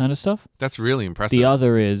 All this kind of stuff. That's really impressive. The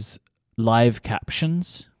other is live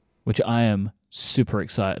captions, which I am super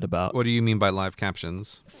excited about. What do you mean by live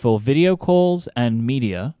captions? For video calls and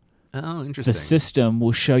media. Oh, interesting. The system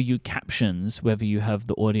will show you captions whether you have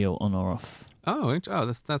the audio on or off.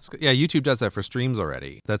 That's good. Yeah, YouTube does that for streams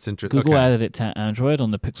already. That's interesting. Google Okay. added it to Android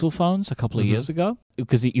on the Pixel phones a couple of years ago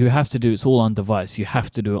because you have to do it's all on device. You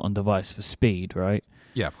have to do it on device for speed, right?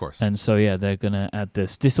 Yeah, of course. And so yeah, they're gonna add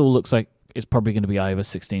this. This all looks like it's probably going to be iOS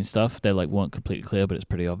 16 stuff. They weren't completely clear, but it's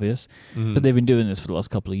pretty obvious. But they've been doing this for the last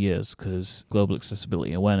couple of years because Global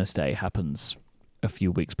Accessibility Awareness Day happens a few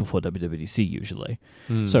weeks before WWDC usually.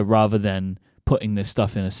 So rather than putting this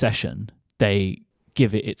stuff in a session, they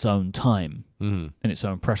give it its own time and its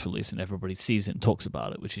own press release, and everybody sees it and talks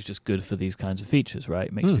about it, which is just good for these kinds of features, right?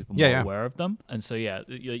 It makes people more aware of them. And so yeah,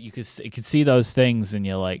 you could see those things, and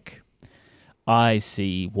you're like, I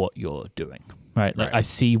see what you're doing. Right, like I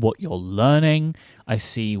see what you're learning, I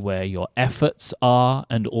see where your efforts are,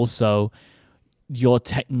 and also your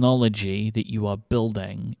technology that you are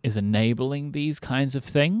building is enabling these kinds of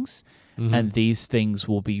things, and these things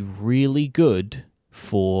will be really good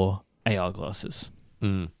for AR glasses.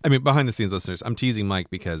 I mean, behind the scenes listeners, I'm teasing Mike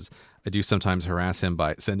because I do sometimes harass him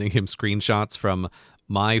by sending him screenshots from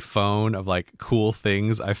my phone of like cool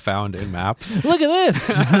things I found in maps. Look at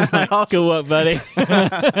this. Good work, buddy.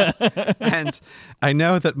 And I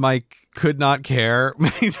know that Mike could not care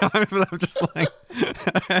many times, but I'm just like,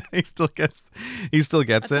 he still gets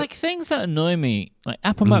It's it. like things that annoy me, like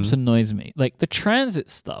Apple Maps annoys me. Like the transit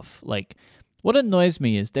stuff, like what annoys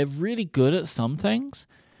me is they're really good at some things,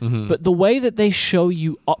 but the way that they show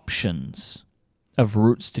you options of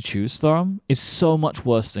routes to choose from is so much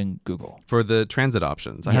worse than Google. For the transit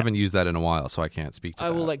options. I haven't used that in a while, so I can't speak to that. I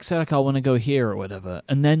will say I want to go here or whatever,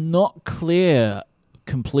 and they're not clear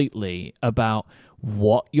completely about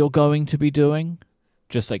what you're going to be doing.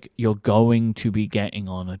 Just like you're going to be getting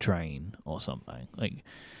on a train or something. Like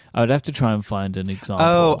I would have to try and find an example.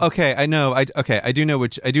 Oh, okay. I know. I do know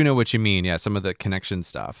what you mean. Yeah, some of the connection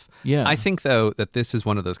stuff. Yeah. I think though that this is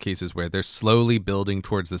one of those cases where they're slowly building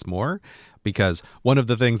towards this more, because one of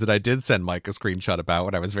the things that I did send Mike a screenshot about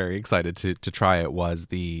when I was very excited to try it was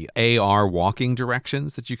the AR walking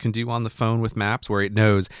directions that you can do on the phone with maps, where it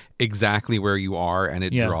knows exactly where you are and it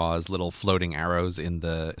draws little floating arrows in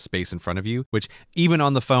the space in front of you, which even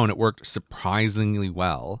on the phone it worked surprisingly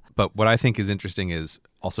well. But what I think is interesting is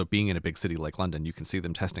also being in a big city like London, you can see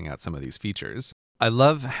them testing out some of these features. I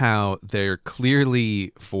love how they're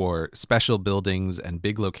clearly for special buildings and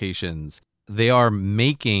big locations, they are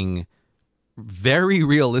making very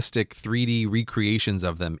realistic 3D recreations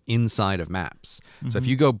of them inside of maps. So if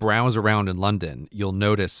you go browse around in London, you'll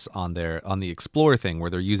notice on the Explore thing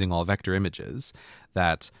where they're using all vector images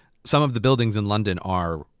that some of the buildings in London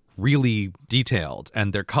are really detailed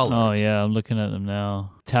and they're colored. Oh yeah, I'm looking at them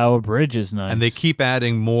now. Tower Bridge is nice. And they keep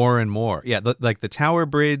adding more and more. Yeah, like the Tower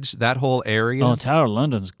Bridge, that whole area. Oh, Tower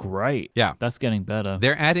London's great. Yeah. That's getting better.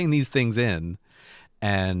 They're adding these things in,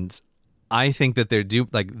 and I think that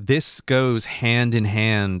this goes hand in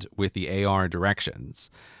hand with the AR directions,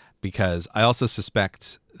 because I also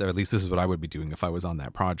suspect, or at least this is what I would be doing if I was on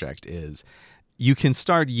that project, is you can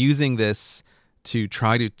start using this to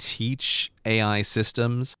try to teach AI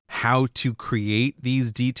systems how to create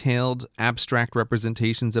these detailed abstract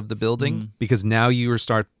representations of the building, because now you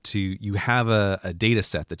have a data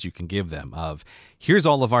set that you can give them of, here's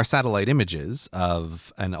all of our satellite images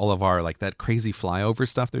of, and all of our like that crazy flyover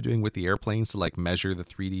stuff they're doing with the airplanes to like measure the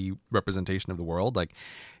 3D representation of the world. Like,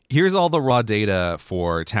 here's all the raw data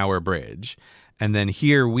for Tower Bridge. And then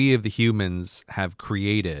here we of the humans have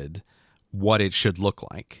created what it should look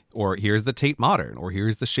like, or here's the Tate Modern, or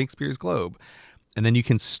here's the Shakespeare's Globe. And then you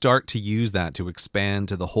can start to use that to expand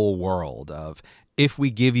to the whole world of, if we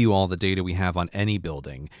give you all the data we have on any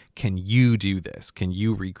building, can you do this? Can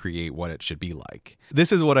you recreate what it should be like?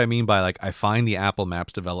 This is what I mean by like, I find the Apple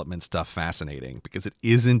Maps development stuff fascinating, because it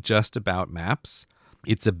isn't just about maps.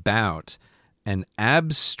 It's about an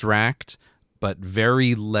abstract but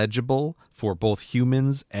very legible for both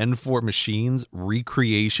humans and for machines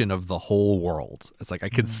recreation of the whole world. It's like I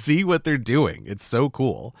can see what they're doing. It's so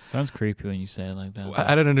cool. Sounds creepy when you say it like that.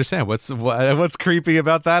 I don't understand what's creepy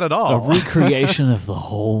about that at all. A recreation of the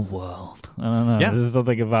whole world. I don't know. Yeah. There's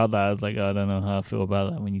something about that. It's like, I don't know how I feel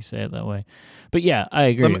about that when you say it that way. But yeah, I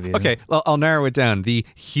agree with you. Okay, well, I'll narrow it down. The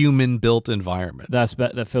human-built environment.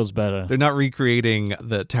 That feels better. They're not recreating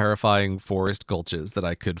the terrifying forest gulches that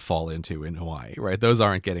I could fall into in Hawaii, right? Those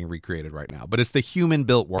aren't getting recreated right now. But it's the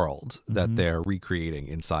human-built world that they're recreating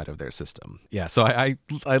inside of their system. Yeah, so I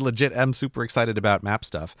legit am super excited about map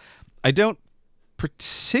stuff. I don't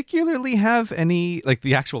particularly have any, like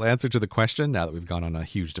the actual answer to the question, now that we've gone on a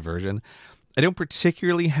huge diversion, I don't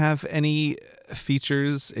particularly have any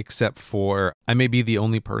features except for I may be the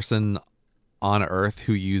only person on Earth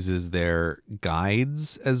who uses their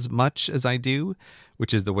guides as much as I do,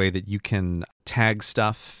 which is the way that you can tag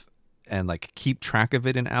stuff and like keep track of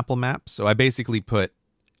it in Apple Maps. So I basically put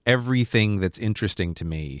everything that's interesting to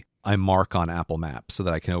me, I mark on Apple Maps so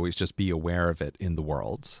that I can always just be aware of it in the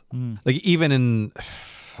world. Like even in,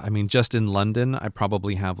 I mean, just in London, I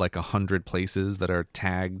probably have like 100 places that are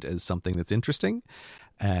tagged as something that's interesting.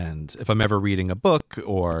 And if I'm ever reading a book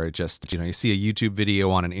or just, you see a YouTube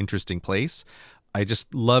video on an interesting place, I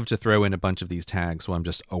just love to throw in a bunch of these tags so I'm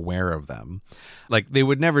just aware of them. Like they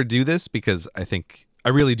would never do this because I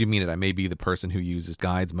really do mean it. I may be the person who uses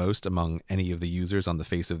guides most among any of the users on the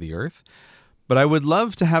face of the earth. But I would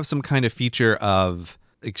love to have some kind of feature of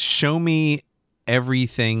like, show me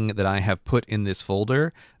everything that I have put in this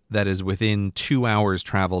folder that is within 2 hours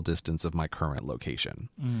travel distance of my current location.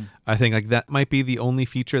 I think like that might be the only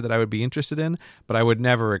feature that I would be interested in, but I would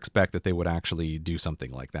never expect that they would actually do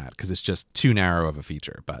something like that because it's just too narrow of a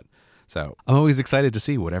feature. But so I'm always excited to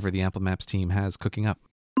see whatever the Apple Maps team has cooking up.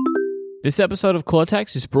 This episode of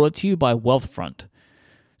Cortex is brought to you by Wealthfront.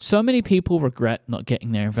 So many people regret not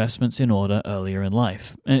getting their investments in order earlier in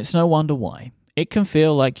life, and it's no wonder why. It can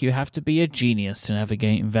feel like you have to be a genius to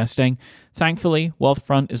navigate investing. Thankfully,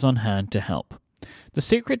 Wealthfront is on hand to help. The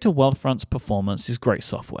secret to Wealthfront's performance is great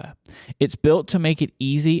software. It's built to make it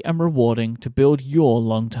easy and rewarding to build your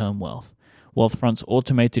long-term wealth. Wealthfront's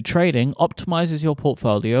automated trading optimizes your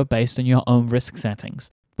portfolio based on your own risk settings,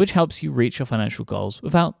 which helps you reach your financial goals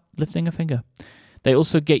without lifting a finger. They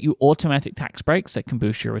also get you automatic tax breaks that can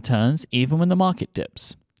boost your returns even when the market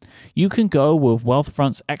dips. You can go with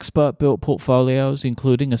Wealthfront's expert-built portfolios,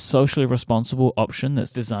 including a socially responsible option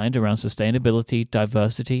that's designed around sustainability,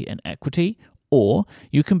 diversity, and equity, or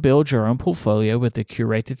you can build your own portfolio with a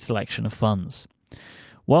curated selection of funds.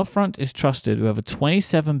 Wealthfront is trusted with over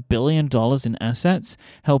 $27 billion in assets,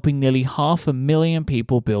 helping nearly 500,000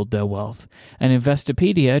 people build their wealth, and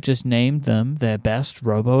Investopedia just named them their best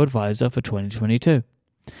robo-advisor for 2022.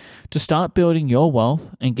 To start building your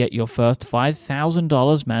wealth and get your first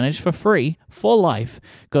 $5,000 managed for free for life,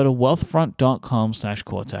 go to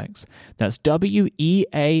wealthfront.com/Cortex. That's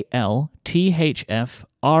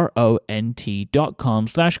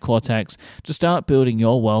WEALTHFRONT.com/Cortex to start building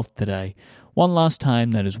your wealth today. One last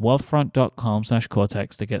time, that is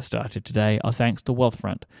wealthfront.com/Cortex to get started today. Our thanks to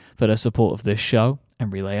Wealthfront for their support of this show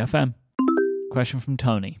and Relay FM. Question from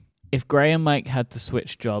Tony. If Gray and Mike had to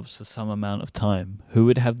switch jobs for some amount of time, who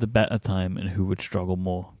would have the better time and who would struggle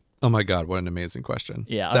more? Oh my God, what an amazing question.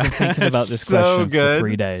 Yeah, I've been thinking about this question for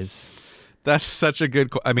 3 days. That's such a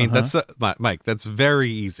good question. I mean, Mike, that's very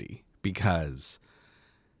easy because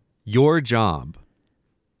your job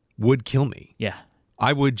would kill me. Yeah.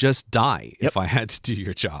 I would just die if I had to do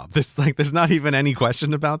your job. There's not even any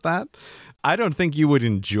question about that. I don't think you would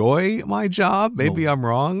enjoy my job. Maybe I'm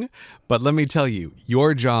wrong. But let me tell you,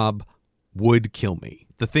 your job would kill me.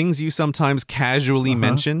 The things you sometimes casually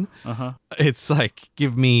mention, it's like,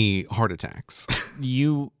 give me heart attacks.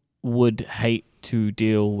 You would hate to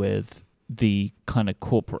deal with the kind of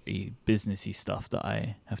corporate-y, businessy stuff that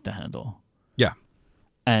I have to handle. Yeah.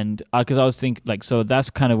 And because I was thinking, like, so that's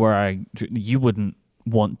kind of where you wouldn't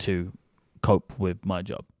want to cope with my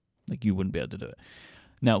job. Like, you wouldn't be able to do it.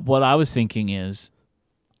 Now, what I was thinking is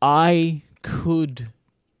I could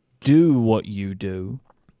do what you do.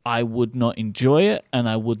 I would not enjoy it and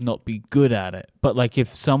I would not be good at it. But like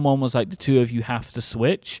if someone was like, the two of you have to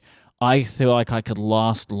switch, I feel like I could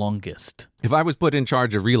last longest. If I was put in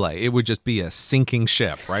charge of Relay, it would just be a sinking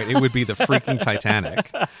ship, right? It would be the freaking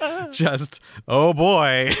Titanic. Just, oh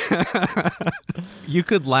boy. You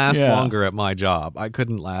could last longer at my job. I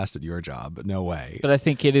couldn't last at your job. No way. But I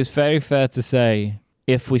think it is very fair to say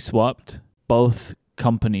if we swapped, both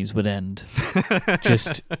companies would end.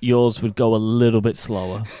 Just yours would go a little bit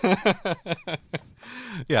slower.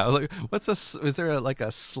 Yeah, like is there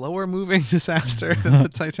a slower moving disaster than the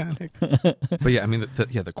Titanic? But yeah, I mean,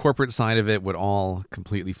 the corporate side of it would all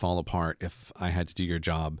completely fall apart if I had to do your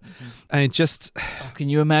job. And can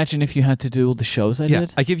you imagine if you had to do all the shows I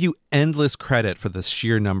did? I give you endless credit for the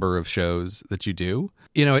sheer number of shows that you do.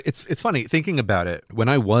 You know, it's funny thinking about it. When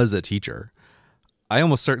I was a teacher, I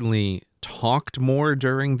almost certainly talked more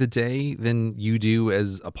during the day than you do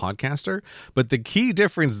as a podcaster. But the key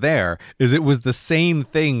difference there is it was the same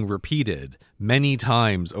thing repeated many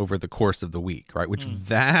times over the course of the week, right? Which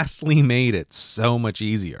vastly made it so much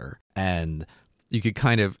easier. And you could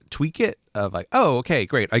kind of tweak it of like, oh, okay,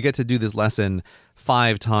 great. I get to do this lesson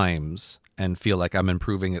 5 times and feel like I'm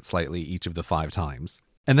improving it slightly each of the 5 times.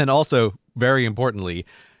 And then also, very importantly,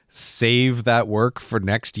 save that work for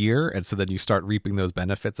next year. And so then you start reaping those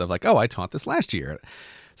benefits of like, oh, I taught this last year.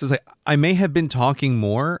 So it's like, I may have been talking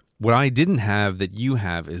more. What I didn't have that you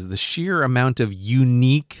have is the sheer amount of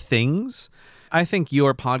unique things. I think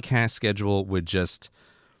your podcast schedule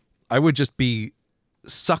I would just be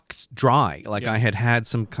sucked dry. Like I had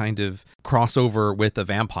some kind of crossover with a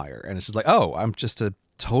vampire, and it's just like, oh, I'm just a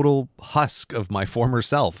total husk of my former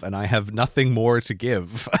self, and I have nothing more to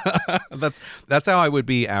give. That's how I would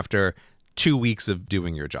be after 2 weeks of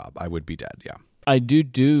doing your job. I would be dead. Yeah. I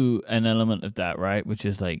do an element of that, right? Which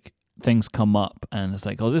is like things come up and it's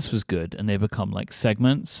like, oh, this was good. And they become like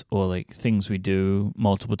segments or like things we do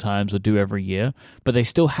multiple times or do every year, but they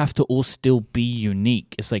still have to all still be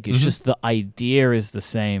unique. It's like, it's just the idea is the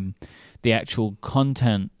same. The actual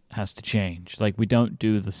content has to change. Like we don't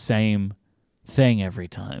do the same thing every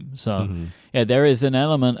time. So yeah, there is an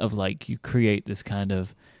element of like you create this kind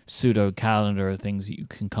of pseudo calendar of things that you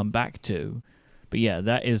can come back to. But yeah,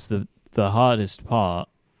 that is the hardest part,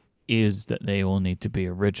 is that they all need to be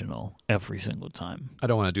original every single time. I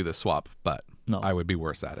don't want to do the swap, but no. I would be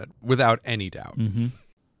worse at it, without any doubt. Mm-hmm.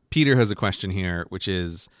 Peter has a question here, which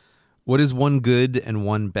is, what is one good and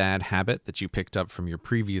one bad habit that you picked up from your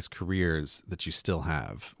previous careers that you still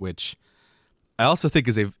have? Which I also think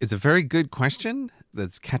is a very good question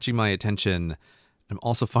that's catching my attention. I'm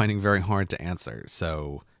also finding very hard to answer.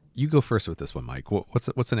 So you go first with this one, Mike.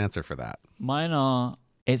 What's an answer for that? Mine are,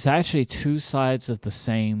 it's actually two sides of the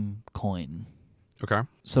same coin. Okay.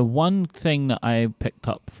 So one thing that I picked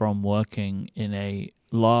up from working in a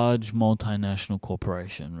large multinational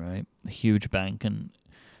corporation, right? A huge bank, and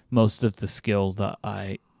most of the skill that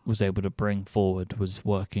I was able to bring forward was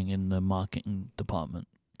working in the marketing department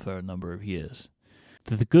for a number of years.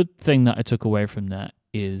 The good thing that I took away from that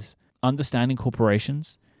is understanding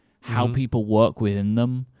corporations, how people work within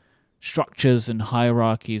them, structures and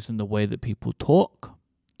hierarchies and the way that people talk.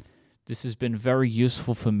 This has been very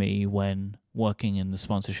useful for me when working in the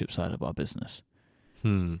sponsorship side of our business.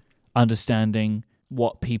 Understanding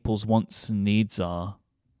what people's wants and needs are,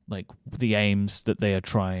 like the aims that they are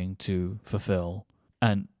trying to fulfill,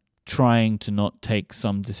 and trying to not take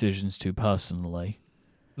some decisions too personally.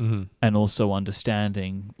 And also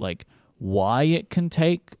understanding like why it can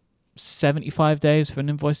take 75 days for an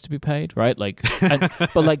invoice to be paid, right? Like,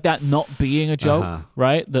 but like that not being a joke,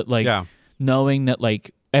 right? That like knowing that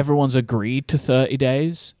like everyone's agreed to 30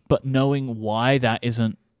 days, but knowing why that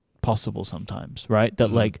isn't possible sometimes, right? That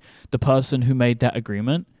like the person who made that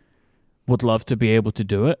agreement would love to be able to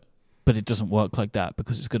do it, but it doesn't work like that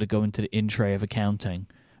because it's going to go into the in tray of accounting.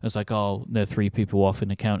 It's like, oh, there are 3 people off in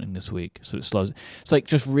accounting this week, so it slows. It's like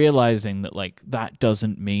just realizing that like that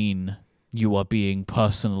doesn't mean you are being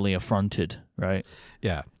personally affronted, right?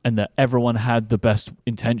 Yeah. And that everyone had the best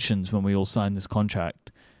intentions when we all signed this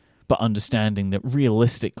contract, but understanding that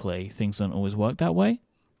realistically things don't always work that way,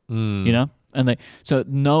 you know? And so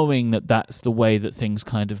knowing that that's the way that things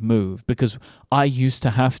kind of move, because I used to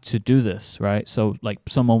have to do this, right? So like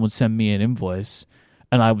someone would send me an invoice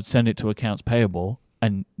and I would send it to accounts payable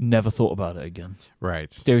and never thought about it again.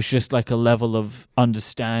 Right. There's just like a level of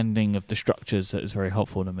understanding of the structures that is very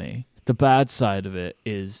helpful to me. The bad side of it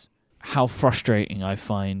is how frustrating I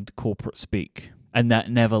find corporate speak, and that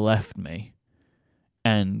never left me.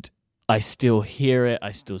 And I still hear it,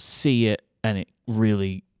 I still see it, and it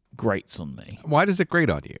really grates on me. Why does it grate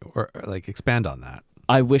on you? Or like expand on that.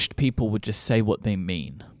 I wished people would just say what they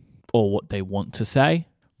mean or what they want to say,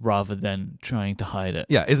 rather than trying to hide it.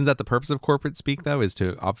 Yeah, isn't that the purpose of corporate speak, though, is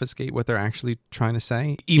to obfuscate what they're actually trying to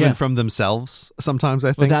say? Even from themselves, sometimes, I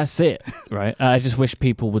think. Well, that's it, right? I just wish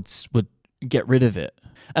people would get rid of it.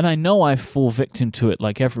 And I know I fall victim to it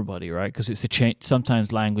like everybody, right? Because it's a change.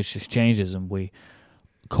 Sometimes language just changes and we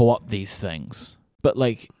co-opt these things. But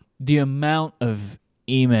like the amount of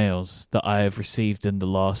emails that I have received in the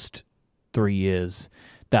last 3 years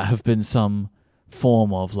that have been some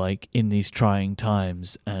form of like in these trying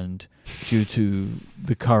times and due to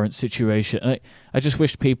the current situation, I just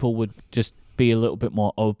wish people would just be a little bit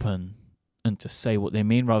more open and to say what they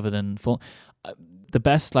mean rather than the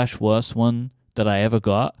best/worst one that I ever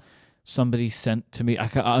got, somebody sent to me. I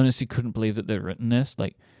honestly couldn't believe that they'd written this,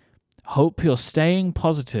 like, hope you're staying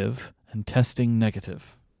positive and testing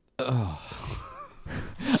negative.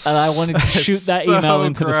 And I wanted to shoot that so email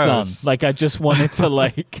into the gross. sun. Like, I just wanted to,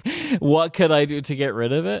 like, what could I do to get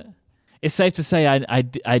rid of it? It's safe to say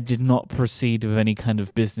I did not proceed with any kind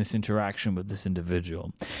of business interaction with this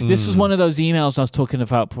individual. This was one of those emails I was talking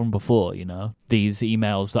about from before, you know? These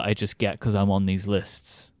emails that I just get because I'm on these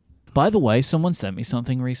lists. By the way, someone sent me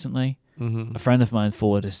something recently. A friend of mine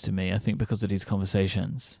forwarded this to me, I think because of these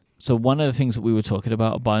conversations. So one of the things that we were talking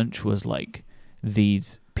about a bunch was, like,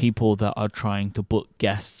 these people that are trying to book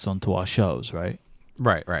guests onto our shows, right?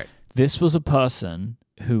 Right, right. This was a person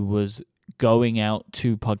who was going out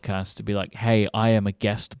to podcasts to be like, hey, I am a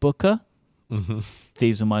guest booker. Mm-hmm.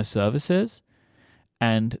 These are my services.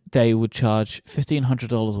 And they would charge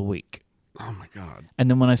 $1,500 a week. Oh, my God. And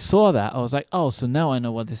then when I saw that, I was like, oh, so now I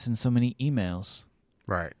know why there's in so many emails.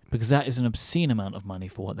 Right. Because that is an obscene amount of money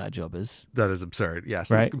for what that job is. That is absurd. Yes,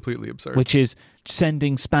 Right? it's completely absurd. Which is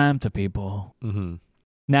sending spam to people. Mm-hmm.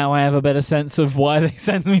 Now I have a better sense of why they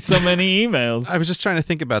send me so many emails. I was just trying to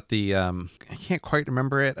think about the, I can't quite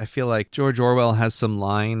remember it. I feel like George Orwell has some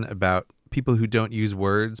line about people who don't use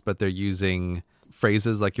words, but they're using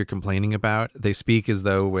phrases like you're complaining about. They speak as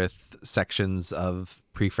though with sections of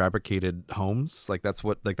prefabricated homes. That's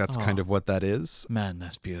kind of what that is. Man,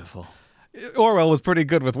 that's beautiful. Orwell was pretty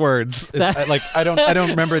good with words. I don't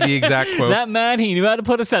remember the exact quote. That man, he knew how to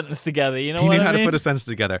put a sentence together. You know he what knew I how mean? to put a sentence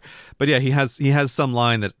together. But yeah, he has some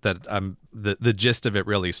line that the gist of it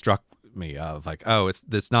really struck me of like, oh,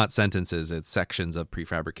 it's not sentences, it's sections of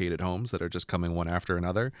prefabricated homes that are just coming one after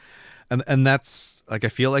another. And that's like, I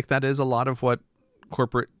feel like that is a lot of what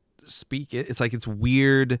corporate speak. It's like, it's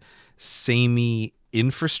weird, samey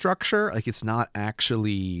infrastructure. Like, it's not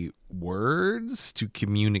actually words to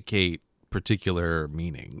communicate particular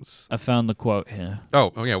meanings. I found the quote here.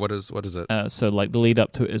 Oh yeah, what is it? So like the lead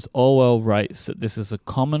up to it is Orwell writes that this is a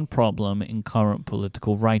common problem in current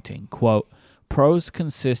political writing. Quote, prose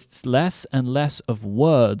consists less and less of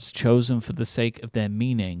words chosen for the sake of their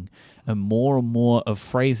meaning and more of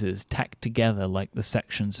phrases tacked together like the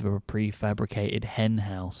sections of a prefabricated hen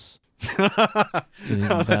house.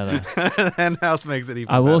 Even better. Hen house makes it even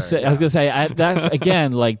better. I will say, yeah. I was going to say, that's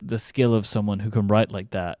again like the skill of someone who can write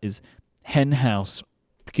like that is hen house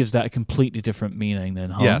gives that a completely different meaning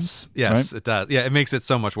than homes. Yes, right? it does. Yeah, it makes it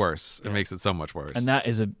so much worse. It makes it so much worse. And that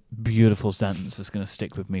is a beautiful sentence that's going to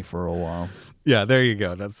stick with me for a while. Yeah, there you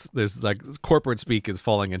go. There's like corporate speak is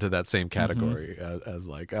falling into that same category as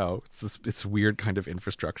like, oh, it's weird kind of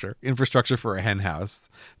infrastructure for a hen house.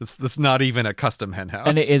 That's not even a custom hen house.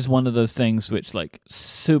 And it is one of those things which, like,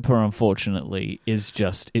 super unfortunately is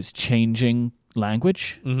just, it's changing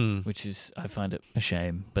language, which is, I find it a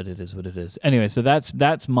shame, but it is what it is. Anyway, so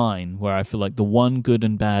that's mine, where I feel like the one good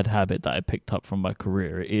and bad habit that I picked up from my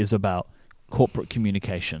career is about corporate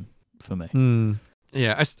communication for me.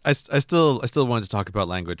 Yeah, I still wanted to talk about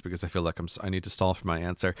language because I feel like I need to stall for my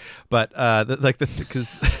answer, but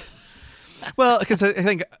because I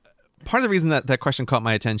think part of the reason that question caught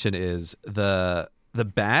my attention is the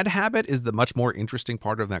bad habit is the much more interesting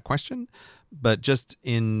part of that question. But just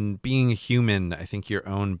in being a human, I think your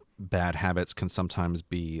own bad habits can sometimes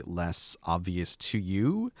be less obvious to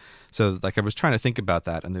you. So like I was trying to think about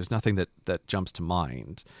that, and there's nothing that jumps to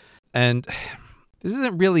mind. And this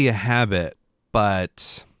isn't really a habit,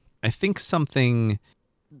 but I think something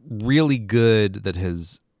really good that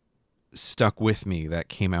has stuck with me that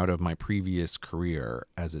came out of my previous career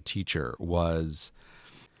as a teacher was...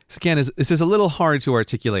 Again, this is a little hard to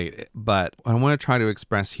articulate, but what I want to try to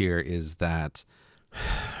express here is that,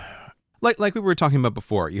 like we were talking about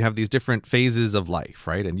before, you have these different phases of life,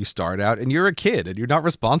 right? And you start out and you're a kid and you're not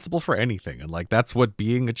responsible for anything. And like, that's what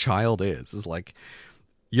being a child is like,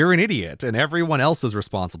 you're an idiot and everyone else is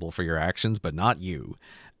responsible for your actions, but not you.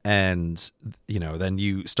 And, then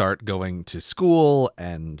you start going to school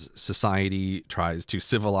and society tries to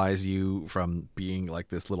civilize you from being like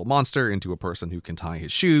this little monster into a person who can tie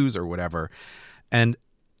his shoes or whatever. And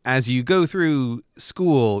as you go through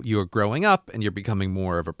school, you're growing up and you're becoming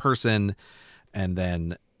more of a person. And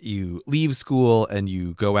then you leave school and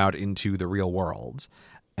you go out into the real world.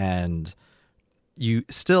 And you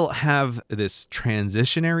still have this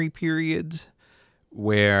transitionary period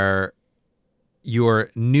where you're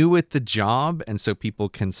new at the job, and so people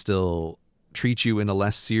can still treat you in a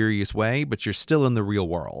less serious way, but you're still in the real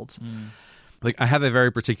world. Like, I have a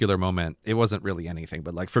very particular moment. It wasn't really anything,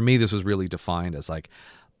 but like for me, this was really defined as like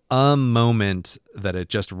a moment that it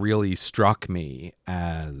just really struck me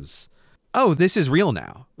as, oh, this is real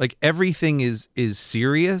now. Like, everything is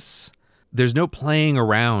serious. There's no playing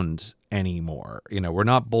around anymore. We're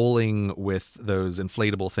not bowling with those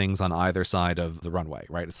inflatable things on either side of the runway,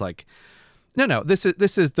 right? It's like, no, this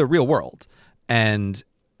is the real world. And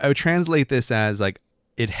I would translate this as like,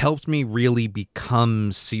 it helped me really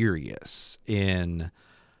become serious in,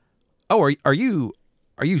 oh, are you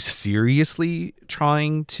seriously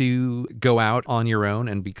trying to go out on your own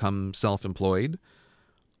and become self-employed?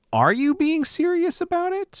 Are you being serious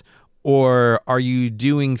about it? Or are you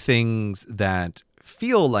doing things that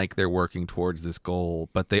feel like they're working towards this goal,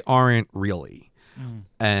 but they aren't really?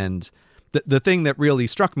 And the thing that really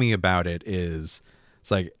struck me about it is,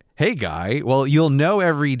 it's like, hey, guy, well, you'll know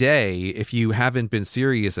every day if you haven't been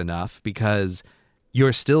serious enough because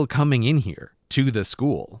you're still coming in here to the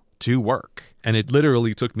school to work. And it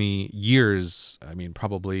literally took me years. I mean,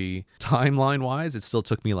 probably timeline wise, it still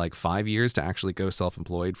took me like 5 years to actually go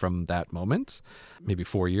self-employed from that moment, maybe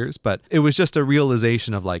 4 years. But it was just a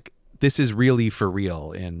realization of like, this is really for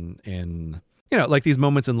real in like these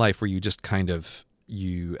moments in life where you just kind of,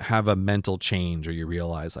 you have a mental change, or you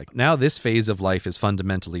realize like, now this phase of life is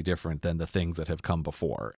fundamentally different than the things that have come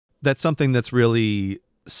before. That's something that's really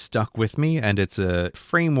stuck with me, and it's a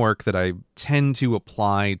framework that I tend to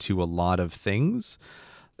apply to a lot of things.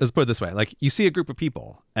 Let's put it this way, like you see a group of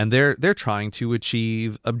people and they're trying to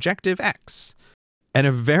achieve objective X. And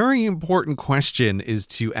a very important question is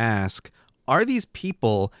to ask, are these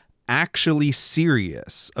people actually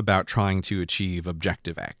serious about trying to achieve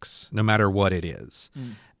objective X, no matter what it is?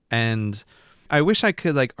 And I wish I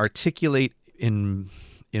could like articulate in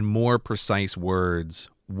more precise words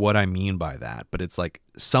what I mean by that, but it's like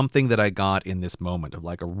something that I got in this moment of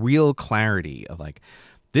like a real clarity of like,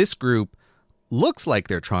 this group looks like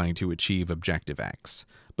they're trying to achieve objective X,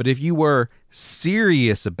 but if you were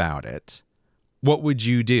serious about it, what would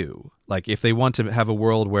you do? Like if they want to have a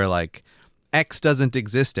world where like X doesn't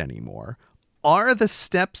exist anymore, are the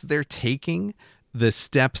steps they're taking the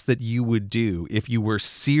steps that you would do if you were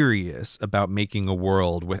serious about making a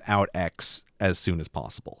world without X as soon as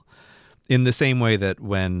possible? In the same way that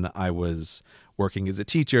when I was working as a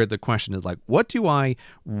teacher, the question is like, what do I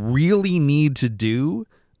really need to do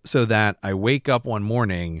so that I wake up one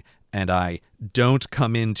morning and I don't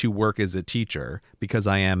come into work as a teacher because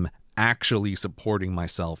I am actually supporting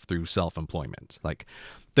myself through self-employment? Like,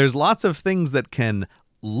 there's lots of things that can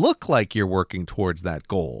look like you're working towards that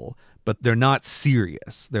goal, but they're not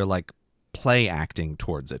serious. They're like play acting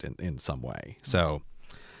towards it in some way. So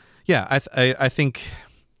yeah, I think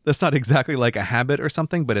that's not exactly like a habit or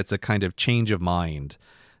something, but it's a kind of change of mind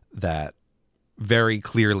that very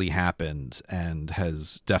clearly happened and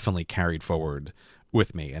has definitely carried forward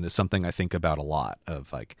with me, and is something I think about a lot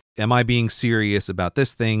of like, am I being serious about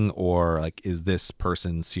this thing, or like, is this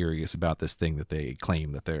person serious about this thing that they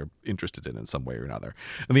claim that they're interested in some way or another?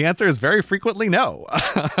 And the answer is very frequently no.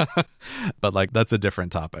 But like, that's a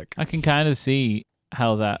different topic. I can kind of see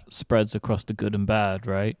how that spreads across the good and bad,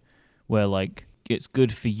 right? Where like, it's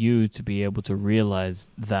good for you to be able to realize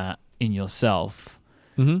that in yourself,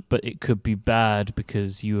 but it could be bad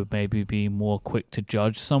because you would maybe be more quick to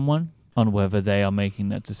judge someone on whether they are making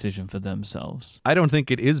that decision for themselves. I don't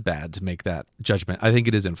think it is bad to make that judgment. I think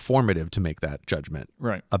it is informative to make that judgment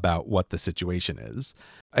about what the situation is.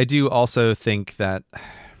 I do also think that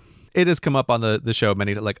it has come up on the show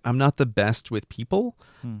many times, like, I'm not the best with people,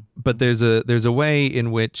 but there's a way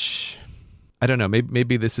in which, I don't know,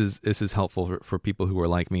 maybe this is helpful for people who are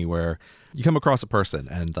like me, where you come across a person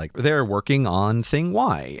and like they're working on thing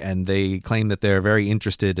Y and they claim that they're very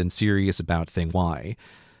interested and serious about thing Y.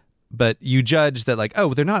 But you judge that like,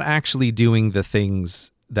 oh, they're not actually doing the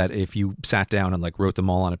things that if you sat down and like wrote them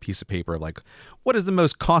all on a piece of paper, like, what is the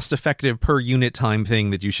most cost effective per unit time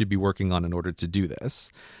thing that you should be working on in order to do this?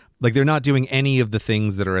 Like, they're not doing any of the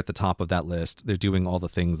things that are at the top of that list. They're doing all the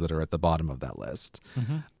things that are at the bottom of that list.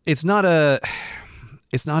 It's not a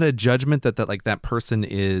judgment that like that person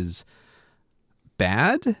is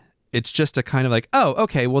bad. It's just a kind of like, oh,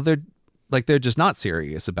 okay, well, they're just not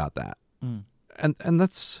serious about that. And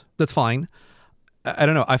that's fine. I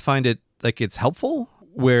don't know. I find it like it's helpful,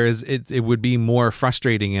 whereas it would be more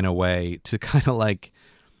frustrating in a way to kind of like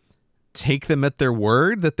take them at their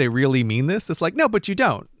word that they really mean this. It's like, no, but you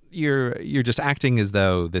don't. You're just acting as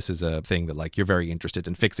though this is a thing that like you're very interested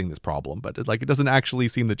in fixing this problem, but it doesn't actually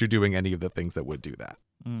seem that you're doing any of the things that would do that.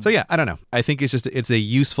 So yeah, I don't know. I think it's a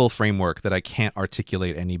useful framework that I can't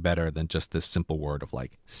articulate any better than just this simple word of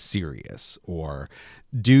like serious, or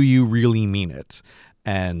do you really mean it?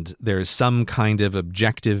 And there's some kind of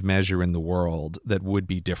objective measure in the world that would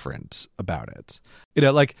be different about it. You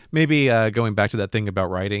know, like maybe going back to that thing about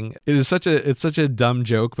writing, it's such a dumb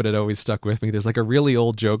joke, but it always stuck with me. There's like a really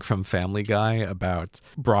old joke from Family Guy about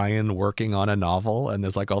Brian working on a novel, and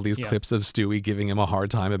there's like all these clips of Stewie giving him a hard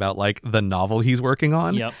time about like the novel he's working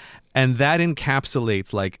on. And that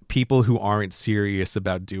encapsulates like people who aren't serious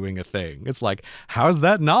about doing a thing. It's like, how's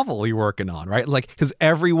that novel you're working on, right? Like, because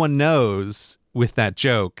everyone knows with that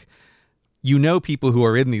joke, you know, people who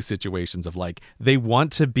are in these situations of like, they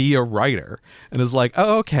want to be a writer, and it's like,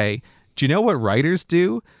 oh, okay. Do you know what writers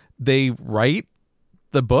do? They write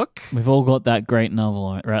the book. We've all got that great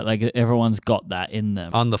novel, right? Like everyone's got that in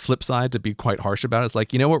them. On the flip side, to be quite harsh about it, it's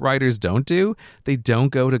like, you know what writers don't do? They don't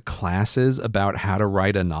go to classes about how to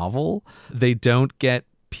write a novel. They don't get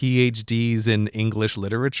PhDs in English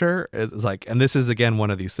literature. It's like, and this is again one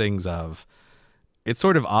of these things of, it's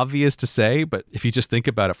sort of obvious to say, but if you just think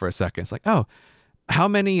about it for a second, it's like, oh, how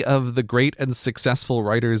many of the great and successful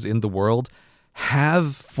writers in the world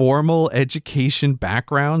have formal education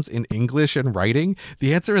backgrounds in English and writing?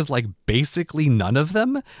 The answer is like basically none of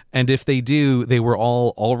them. And if they do, they were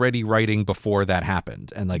all already writing before that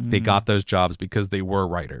happened. And like they got those jobs because they were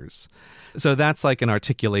writers. So that's like an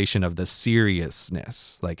articulation of the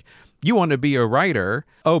seriousness. Like, you want to be a writer,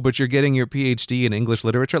 oh, but you're getting your PhD in English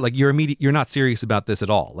literature. Like you're not serious about this at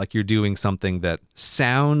all. Like you're doing something that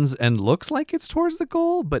sounds and looks like it's towards the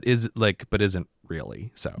goal, but isn't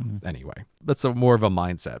really. So anyway, that's more of a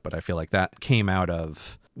mindset. But I feel like that came out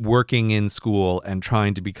of working in school and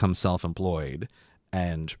trying to become self-employed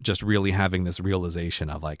and just really having this realization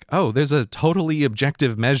of like, oh, there's a totally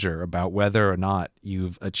objective measure about whether or not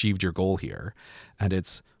you've achieved your goal here. And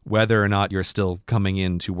it's whether or not you're still coming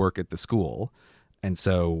in to work at the school. And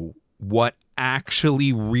so what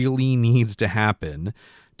actually really needs to happen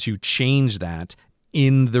to change that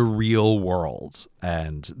in the real world?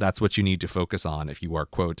 And that's what you need to focus on if you are,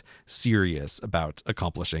 quote, serious about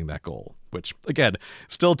accomplishing that goal, which, again,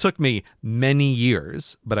 still took me many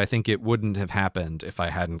years, but I think it wouldn't have happened if I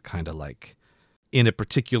hadn't kind of like, in a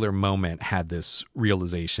particular moment, had this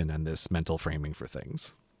realization and this mental framing for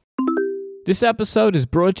things. This episode is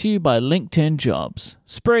brought to you by LinkedIn Jobs.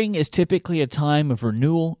 Spring is typically a time of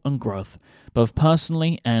renewal and growth, both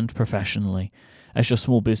personally and professionally. As your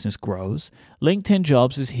small business grows, LinkedIn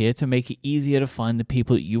Jobs is here to make it easier to find the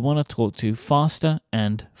people that you want to talk to faster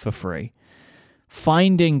and for free.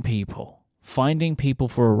 Finding people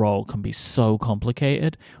for a role can be so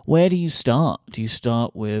complicated. Where do you start? Do you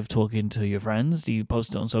start with talking to your friends? Do you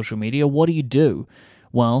post it on social media? What do you do?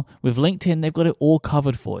 Well, with LinkedIn, they've got it all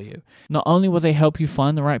covered for you. Not only will they help you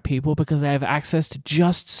find the right people because they have access to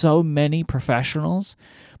just so many professionals,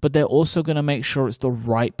 but they're also going to make sure it's the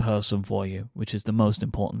right person for you, which is the most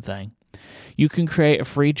important thing. You can create a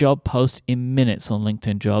free job post in minutes on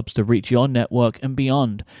LinkedIn Jobs to reach your network and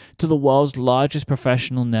beyond to the world's largest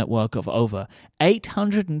professional network of over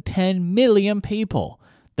 810 million people.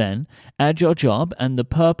 Then add your job and the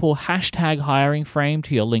purple hashtag hiring frame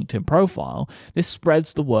to your LinkedIn profile. This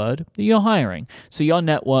spreads the word that you're hiring, so your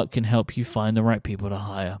network can help you find the right people to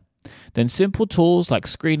hire. Then simple tools like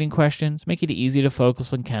screening questions make it easy to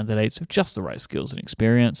focus on candidates with just the right skills and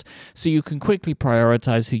experience, so you can quickly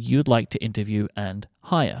prioritize who you'd like to interview and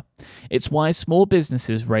hire. It's why small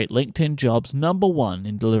businesses rate LinkedIn Jobs #1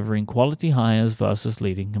 in delivering quality hires versus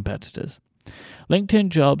leading competitors. LinkedIn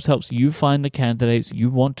Jobs helps you find the candidates you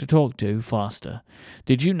want to talk to faster.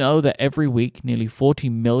 Did you know that every week nearly 40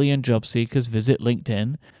 million job seekers visit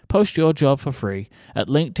LinkedIn? Post your job for free at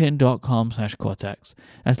linkedin.com/Cortex.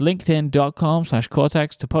 That's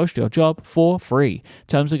linkedin.com/Cortex to post your job for free.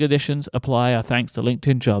 Terms and conditions apply. Our thanks to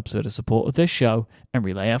LinkedIn Jobs for the support of this show and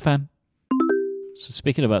Relay FM. So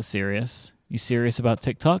speaking about serious, you serious about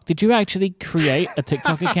TikTok? Did you actually create a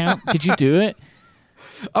TikTok account? Did you do it?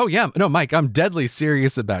 Oh, yeah. No, Mike, I'm deadly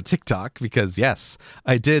serious about TikTok because, yes,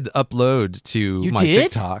 I did upload to my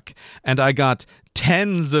TikTok and I got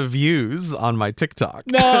tens of views on my TikTok.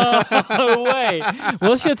 No way.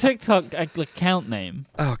 What's your TikTok account name?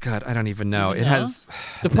 Oh, God, I don't even know. It has...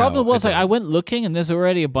 The problem was I went looking and there's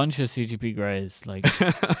already a bunch of CGP Greys. Like,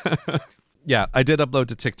 yeah, I did upload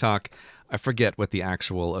to TikTok. I forget what the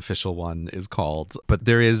actual official one is called, but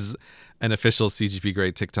there is an official CGP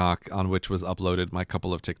Grey TikTok on which was uploaded my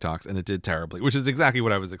couple of TikToks, and it did terribly, which is exactly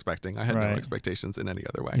what I was expecting. I had no expectations in any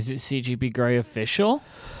other way. Is it CGP Grey official?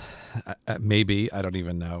 Maybe. I don't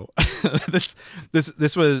even know. This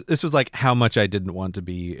was like how much I didn't want to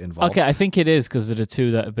be involved. Okay, I think it is because of the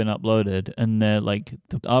two that have been uploaded, and they're like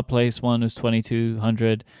the Our Place one is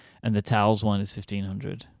 2,200, and the Towels one is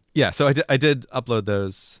 1,500. Yeah, so I did upload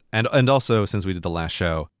those, and also since we did the last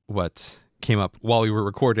show, what came up while we were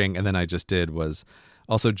recording, and then I just did was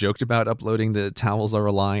also joked about uploading the Towels Are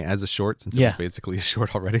a Lie as a short, since it was basically a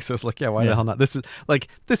short already. So it's like, why the hell not? This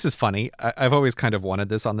is funny. I've always kind of wanted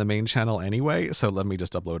this on the main channel anyway, so let me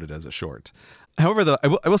just upload it as a short. However, though,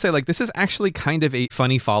 I will say, like, this is actually kind of a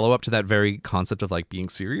funny follow-up to that very concept of like being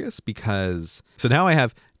serious, because so now I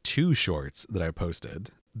have 2 shorts that I posted.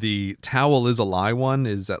 The Towel Is a Lie one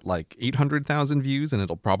is at like 800,000 views, and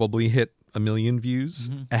it'll probably hit 1 million views.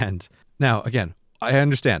 Mm-hmm. And now, again, I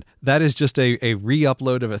understand that is just a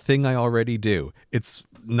re-upload of a thing I already do. It's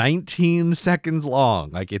 19 seconds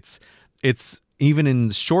long. Like it's even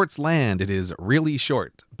in shorts land, it is really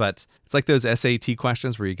short. But it's like those SAT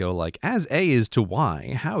questions where you go like, as A is to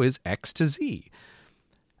Y, how is X to Z?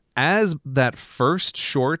 as that first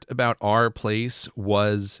short about our place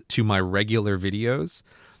was to my regular videos,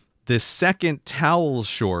 the second towel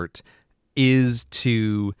short is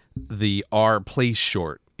to the our place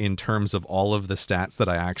short in terms of all of the stats that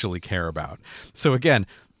I actually care about. So again,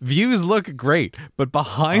 views look great, but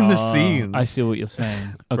behind the scenes... I see what you're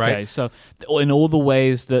saying. Okay, right? So in all the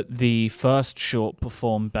ways that the first short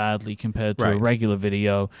performed badly compared to a regular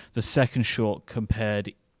video, the second short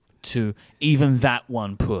compared to even that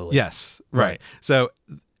one poorly. Yes, right. So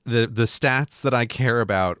the stats that I care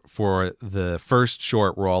about for the first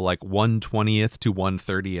short were all like 1/20th to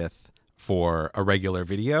 1/30th for a regular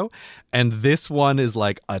video, and this one is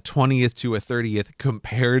like a 20th to a 30th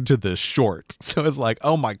compared to the short. So it's like,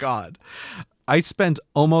 oh my god, I spent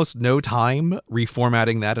almost no time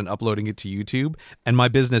reformatting that and uploading it to YouTube, and my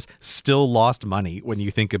business still lost money when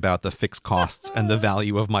you think about the fixed costs and the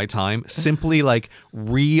value of my time simply like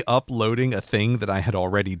re-uploading a thing that I had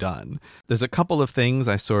already done. There's a couple of things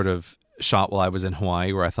I sort of shot while I was in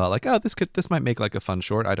Hawaii where I thought like, oh, this might make like a fun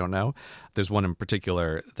short. I don't know. There's one in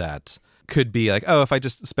particular that could be like, oh, if I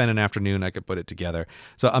just spent an afternoon, I could put it together.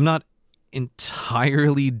 So I'm not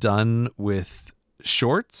entirely done with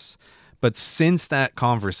shorts, but since that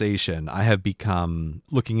conversation, I have become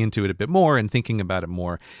looking into it a bit more and thinking about it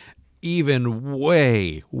more, even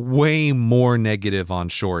way, way more negative on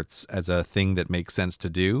shorts as a thing that makes sense to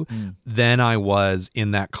do than I was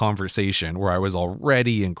in that conversation where I was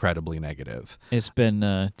already incredibly negative. It's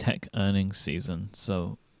been tech earnings season,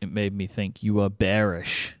 so it made me think you are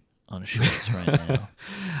bearish on shorts right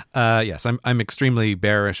now. Yes, I'm extremely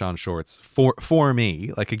bearish on shorts for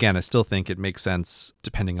me. Like, again, I still think it makes sense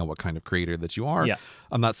depending on what kind of creator that you are. Yeah.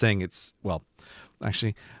 I'm not saying it's, well,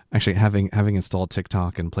 actually having installed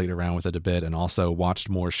TikTok and played around with it a bit and also watched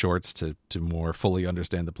more shorts to more fully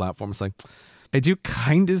understand the platform, it's like, I do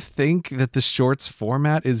kind of think that the shorts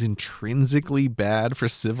format is intrinsically bad for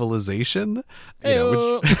civilization. You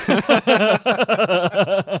know, which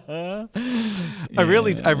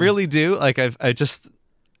I really do. Like I just,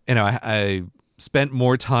 you know, I spent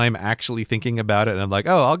more time actually thinking about it, and I'm like,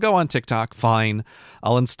 oh, I'll go on TikTok. Fine,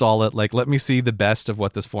 I'll install it. Like, let me see the best of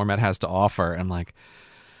what this format has to offer. And I'm like,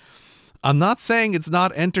 I'm not saying it's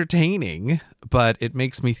not entertaining, but it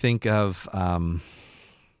makes me think of.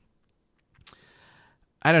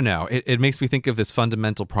 I don't know. It makes me think of this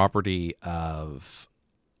fundamental property of...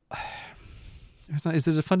 Is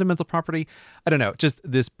it a fundamental property? I don't know. Just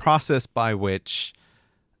this process by which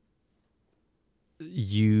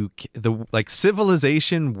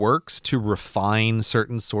civilization works to refine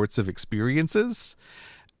certain sorts of experiences.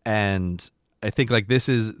 And I think like this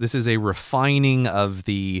is a refining of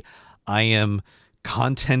the I am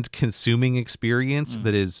content consuming experience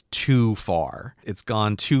that is too far. It's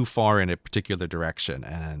gone too far in a particular direction.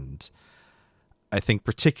 And I think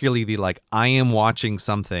particularly the like, I am watching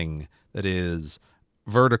something that is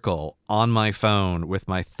vertical on my phone with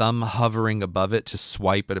my thumb hovering above it to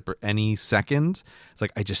swipe at any second. It's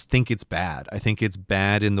like, I just think it's bad. I think it's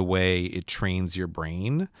bad in the way it trains your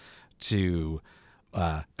brain to,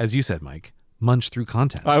 as you said, Mike, munch through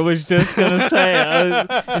content. I was just going to say,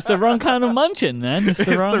 it's the wrong kind of munching, man. It's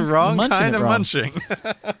the wrong kind of munching.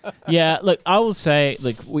 Yeah, look, I will say,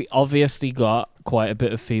 like, we obviously got quite a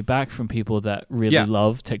bit of feedback from people that really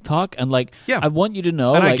love TikTok. And, like, I want you to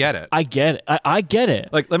know, and like, I get it. I get it. I get it.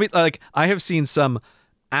 Like, I have seen some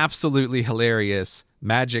absolutely hilarious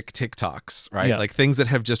magic TikToks, right? Yeah. Like, things that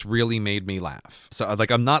have just really made me laugh. So,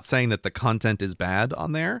 like, I'm not saying that the content is bad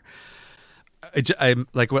on there. I'm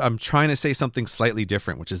like, what I'm trying to say something slightly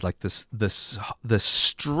different, which is like the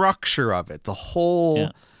structure of it, the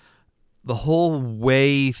whole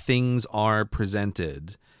way things are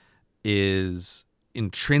presented is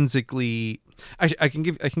intrinsically. I can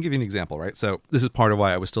give you an example, right? So this is part of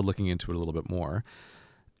why I was still looking into it a little bit more.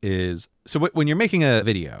 Is so when you're making a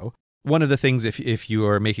video, one of the things, if you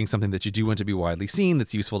are making something that you do want to be widely seen,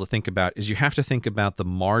 that's useful to think about, is you have to think about the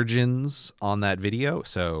margins on that video.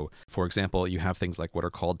 So, for example, you have things like what are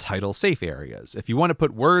called title safe areas. If you want to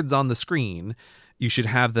put words on the screen, you should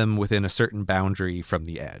have them within a certain boundary from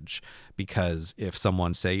the edge. Because if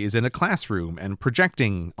someone, say, is in a classroom and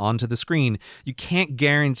projecting onto the screen, you can't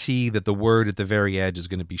guarantee that the word at the very edge is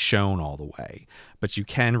going to be shown all the way. But you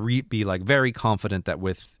can be like very confident that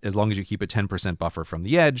as long as you keep a 10% buffer from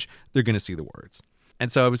the edge, they're going to see the words.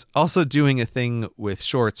 And so I was also doing a thing with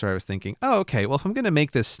shorts where I was thinking, oh, okay, well, if I'm going to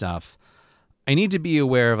make this stuff, I need to be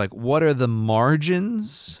aware of like, what are the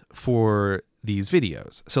margins for these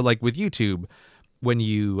videos? So like with YouTube, when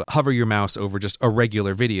you hover your mouse over just a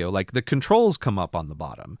regular video, like the controls come up on the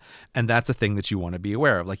bottom. And that's a thing that you want to be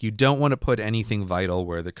aware of. Like you don't want to put anything vital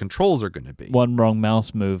where the controls are going to be. One wrong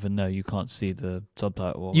mouse move and no, you can't see the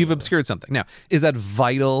subtitle. You've obscured something. Now, is that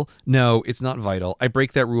vital? No, it's not vital. I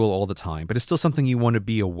break that rule all the time, but it's still something you want to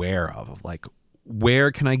be aware of like,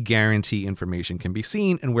 where can I guarantee information can be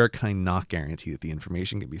seen and where can I not guarantee that the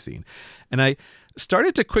information can be seen? And I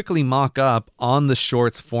started to quickly mock up on the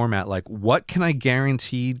shorts format, like what can I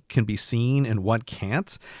guarantee can be seen and what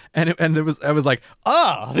can't? And I was like,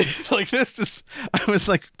 like this is, I was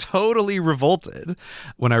like totally revolted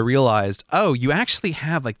when I realized, oh, you actually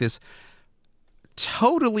have like this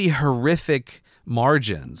totally horrific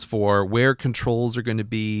margins for where controls are going to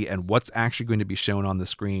be and what's actually going to be shown on the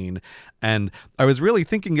screen. And I was really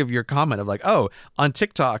thinking of your comment of like, oh, on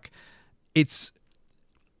TikTok, it's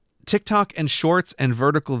TikTok and shorts and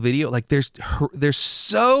vertical video. Like they're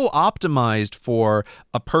so optimized for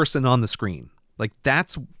a person on the screen. Like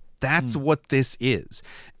that's what this is.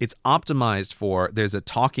 It's optimized for there's a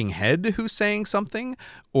talking head who's saying something,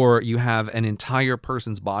 or you have an entire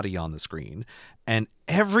person's body on the screen. And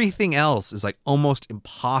everything else is like almost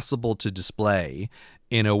impossible to display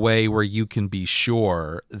in a way where you can be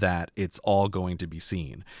sure that it's all going to be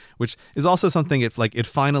seen, which is also something it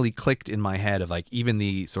finally clicked in my head of like even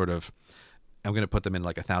the sort of, I'm going to put them in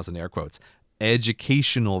like 1,000 air quotes,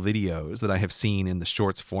 educational videos that I have seen in the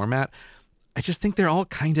shorts format. I just think they're all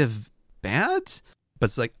kind of bad, but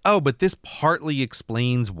it's like, oh, but this partly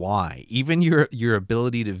explains why. Even your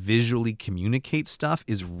ability to visually communicate stuff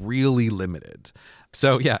is really limited.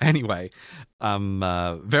 So yeah, anyway,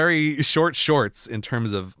 very short shorts in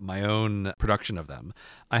terms of my own production of them.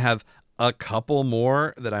 I have a couple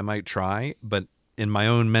more that I might try, but in my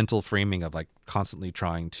own mental framing of like constantly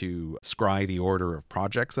trying to scry the order of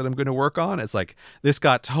projects that I'm going to work on, it's like this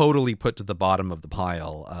got totally put to the bottom of the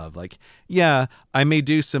pile of like, yeah, I may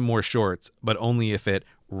do some more shorts, but only if it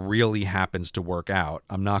really happens to work out.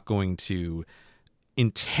 I'm not going to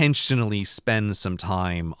intentionally spend some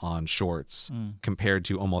time on shorts compared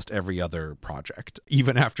to almost every other project,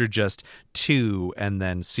 even after just 2 and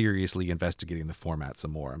then seriously investigating the format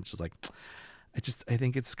some more. I'm just like, I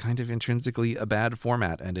think it's kind of intrinsically a bad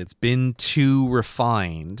format, and it's been too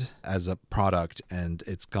refined as a product, and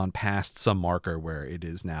it's gone past some marker where it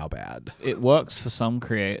is now bad. It works for some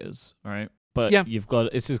creators, right? But yeah, you've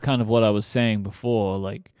got, this is kind of what I was saying before,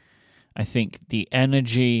 like, I think the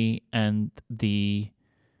energy and the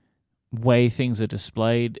way things are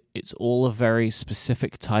displayed, it's all a very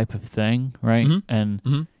specific type of thing, right?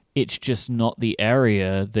 And it's just not the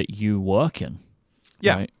area that you work in.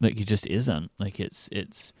 Yeah. Right? Like it just isn't. Like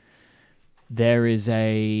there is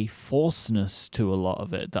a falseness to a lot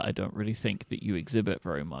of it that I don't really think that you exhibit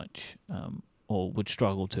very much, or would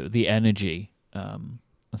struggle to. The energy and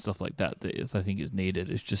stuff like that I think is needed.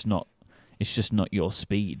 It's just not your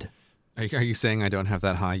speed. Are you saying I don't have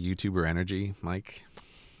that high YouTuber energy, Mike?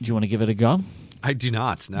 Do you want to give it a go? I do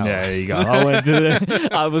not. No. Yeah, there you go.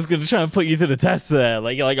 I was going to try and put you to the test there.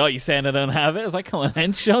 Like, you're like, oh, you're saying I don't have it? It's like, come on,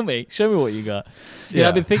 man, show me what you got. Yeah,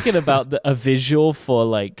 I've been thinking about a visual for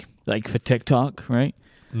like for TikTok, right?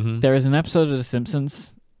 There is an episode of The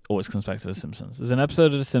Simpsons. Always comes back to The Simpsons. There's an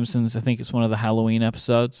episode of The Simpsons. I think it's one of the Halloween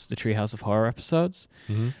episodes, the Treehouse of Horror episodes,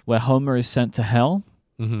 where Homer is sent to hell.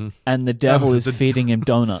 And the devil is feeding him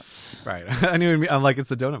donuts. Right. I knew what you mean. I'm like, it's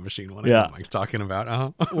the donut machine one. Yeah. Mike's talking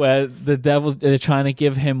about. Where the they're trying to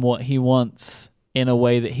give him what he wants in a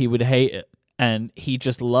way that he would hate it. And he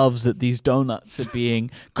just loves that these donuts are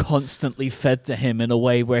being constantly fed to him in a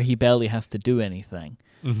way where he barely has to do anything.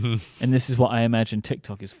 And this is what I imagine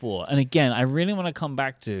TikTok is for. And again, I really want to come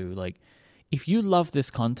back to, like, if you love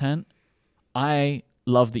this content, I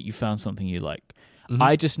love that you found something you like.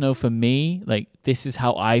 I just know for me, like, this is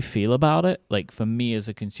how I feel about it. Like, for me as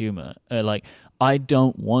a consumer, like, I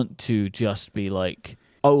don't want to just be like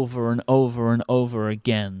over and over and over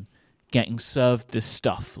again getting served this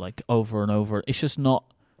stuff like over and over. It's just not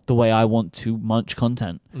the way I want to munch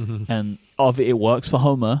content. And it works for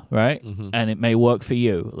Homer, right? And it may work for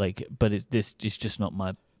you, like, but this is just not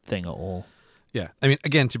my thing at all. Yeah. I mean,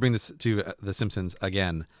 again, to bring this to The Simpsons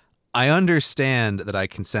again, I understand that I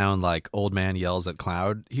can sound like old man yells at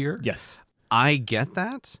cloud here. Yes. I get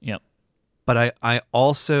that. Yep. But I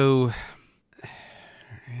also,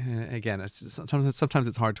 again, sometimes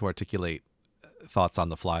it's hard to articulate thoughts on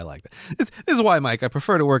the fly like that. This is why, Mike, I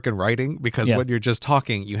prefer to work in writing, because when you're just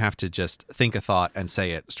talking, you have to just think a thought and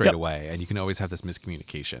say it straight away, and you can always have this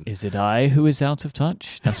miscommunication. Is it I who is out of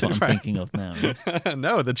touch? That's what I'm thinking of now.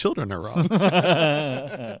 No, the children are wrong.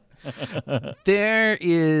 There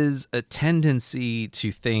is a tendency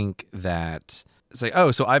to think that say,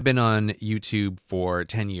 oh, so I've been on YouTube for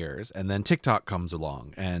 10 years, and then TikTok comes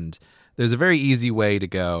along, and there's a very easy way to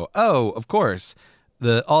go, oh, of course,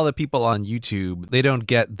 all the people on YouTube, they don't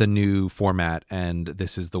get the new format, and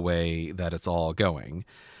this is the way that it's all going.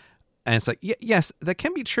 And it's like, yes, that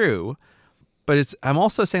can be true, but I'm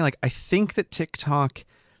also saying, like, I think that TikTok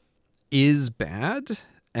is bad,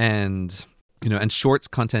 and and shorts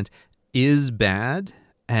content is bad.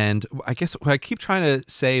 And I guess what I keep trying to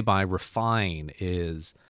say by refine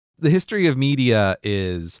is the history of media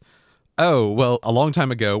is, oh, well, a long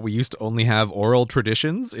time ago, we used to only have oral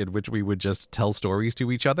traditions in which we would just tell stories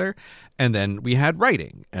to each other. And then we had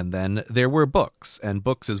writing, and then there were books, and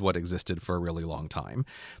books is what existed for a really long time.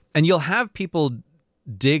 And you'll have people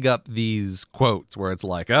dig up these quotes where it's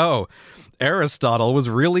like, oh, Aristotle was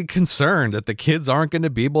really concerned that the kids aren't going to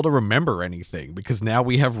be able to remember anything because now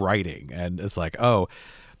we have writing. And it's like, oh,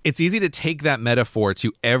 it's easy to take that metaphor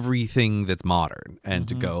to everything that's modern and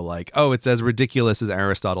to go like, oh, it's as ridiculous as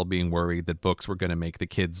Aristotle being worried that books were going to make the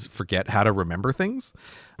kids forget how to remember things.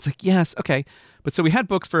 It's like, yes, okay. But so we had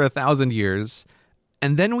books for 1,000 years,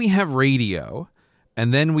 and then we have radio,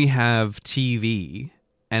 and then we have TV.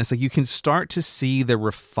 And it's like you can start to see the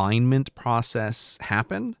refinement process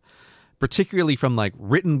happen, particularly from like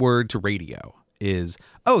written word to radio is,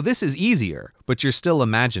 oh, this is easier, but you're still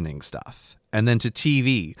imagining stuff. And then to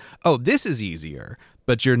TV, oh, this is easier,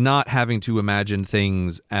 but you're not having to imagine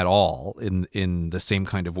things at all in the same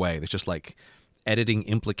kind of way. There's just like editing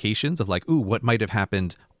implications of like, ooh, what might have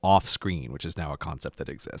happened off screen, which is now a concept that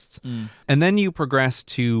exists. And then you progress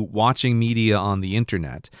to watching media on the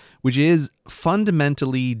internet, which is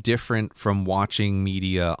fundamentally different from watching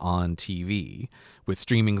media on TV with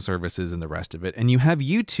streaming services and the rest of it. And you have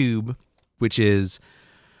YouTube, which is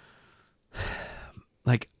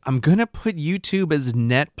like, I'm going to put YouTube as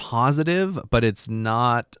net positive, but it's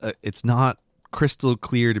not crystal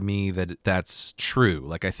clear to me that that's true.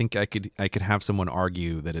 Like, I think I could have someone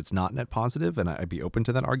argue that it's not net positive, and I'd be open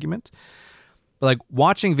to that argument. But like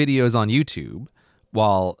watching videos on YouTube,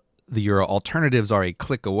 while your alternatives are a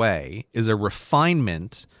click away, is a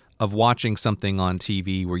refinement of watching something on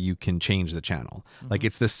TV where you can change the channel. Like,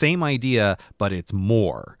 it's the same idea, but it's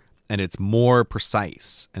more, and it's more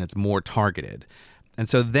precise, and it's more targeted. And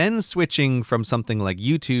so then switching from something like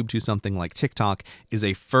YouTube to something like TikTok is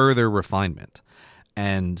a further refinement.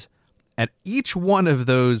 And at each one of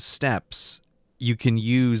those steps, you can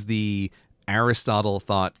use the Aristotle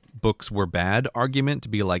thought books were bad argument to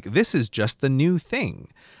be like, this is just the new thing.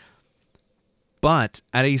 But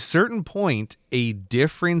at a certain point, a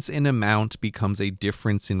difference in amount becomes a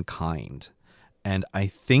difference in kind. And I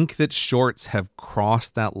think that shorts have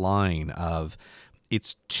crossed that line of,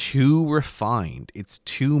 it's too refined, it's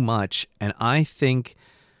too much. And I think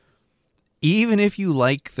even if you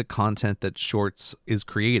like the content that Shorts is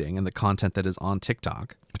creating and the content that is on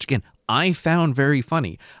TikTok, which again, I found very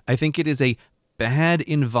funny, I think it is a bad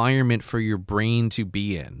environment for your brain to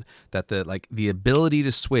be in, that the ability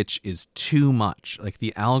to switch is too much. Like,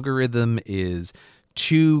 the algorithm is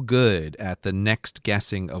too good at the next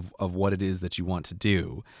guessing of what it is that you want to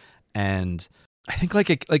do. And I think like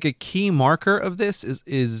a key marker of this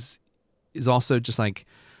is also just like,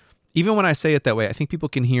 even when I say it that way, I think people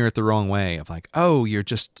can hear it the wrong way of like, oh, you're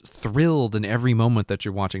just thrilled in every moment that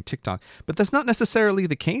you're watching TikTok. But that's not necessarily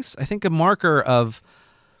the case. I think a marker of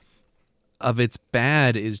its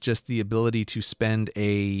bad is just the ability to spend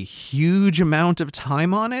a huge amount of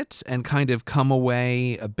time on it and kind of come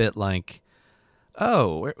away a bit like,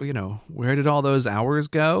 oh, where did all those hours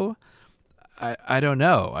go? I don't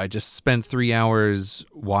know. I just spent 3 hours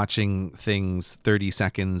watching things 30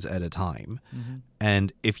 seconds at a time. Mm-hmm.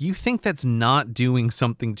 And if you think that's not doing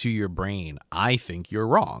something to your brain, I think you're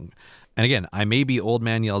wrong. And again, I may be old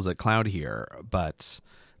man yells at cloud here, but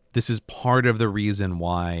this is part of the reason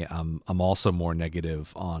why I'm also more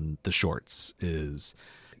negative on the shorts, is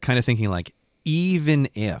kind of thinking like, even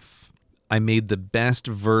if I made the best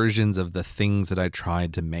versions of the things that I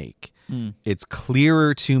tried to make, it's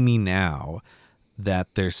clearer to me now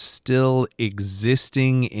that they're still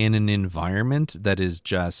existing in an environment that is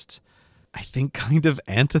just, I think, kind of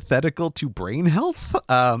antithetical to brain health.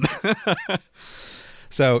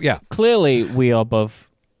 So, yeah. Clearly, we are both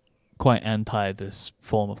quite anti this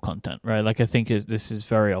form of content, right? Like, I think this is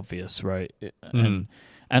very obvious, right? And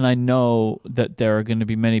I know that there are going to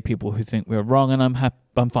be many people who think we're wrong, and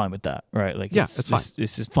I'm fine with that, right? Like, yeah, it's fine.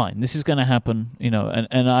 This is fine. This is going to happen,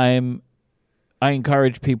 and I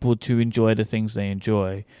encourage people to enjoy the things they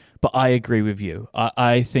enjoy, but I agree with you.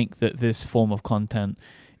 I think that this form of content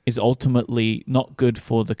is ultimately not good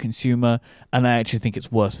for the consumer, and I actually think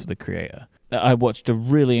it's worse for the creator. I watched a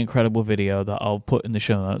really incredible video that I'll put in the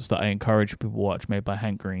show notes that I encourage people to watch, made by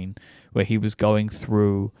Hank Green, where he was going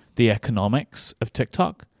through the economics of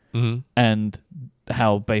TikTok and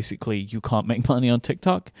how basically you can't make money on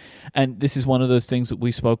TikTok. And this is one of those things that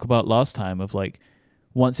we spoke about last time of like,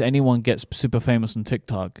 once anyone gets super famous on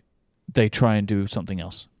TikTok, they try and do something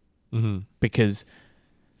else. Because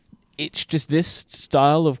it's just this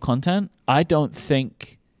style of content, I don't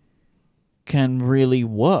think can really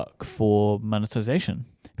work for monetization.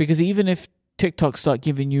 Because even if TikTok start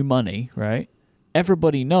giving you money, right?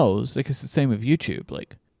 Everybody knows, like it's the same with YouTube.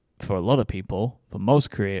 Like for a lot of people, for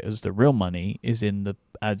most creators, the real money is in the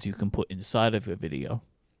ads you can put inside of your video,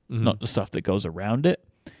 not the stuff that goes around it.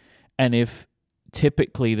 And if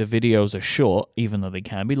typically the videos are short, even though they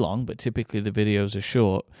can be long, but typically the videos are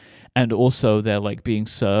short, and also they're like being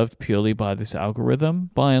served purely by this algorithm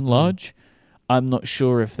by and large, I'm not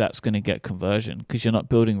sure if that's going to get conversion because you're not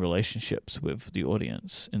building relationships with the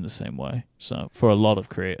audience in the same way. So for a lot of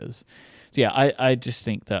creators. So yeah, I just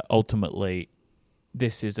think that ultimately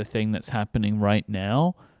this is a thing that's happening right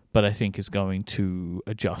now, but I think is going to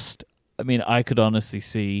adjust. I mean, I could honestly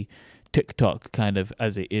see TikTok kind of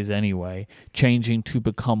as it is anyway, changing to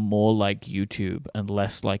become more like YouTube and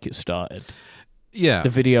less like it started. Yeah. The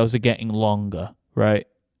videos are getting longer, right?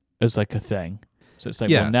 As like a thing. So it's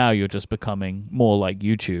like, well, now you're just becoming more like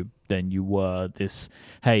YouTube than you were this,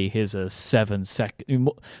 hey, here's a 7-second,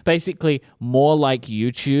 basically more like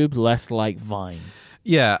YouTube, less like Vine.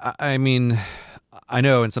 Yeah, I mean, I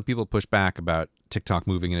know, and some people push back about TikTok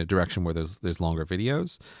moving in a direction where there's longer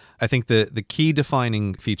videos. I think the key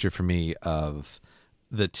defining feature for me of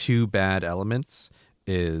the two bad elements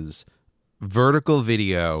is vertical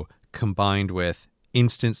video combined with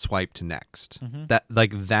instant swipe to next.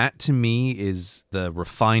 That to me is the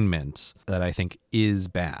refinement that I think is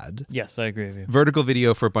bad. Yes, I agree with you. Vertical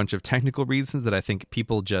video for a bunch of technical reasons that I think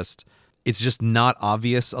people it's just not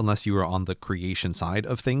obvious unless you are on the creation side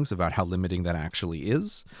of things about how limiting that actually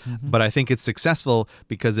is. But I think it's successful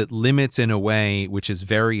because it limits in a way which is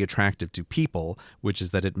very attractive to people, which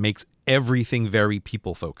is that it makes everything very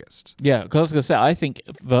people focused. Yeah, because I was going to say, I think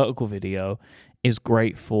vertical video is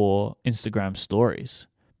great for Instagram stories,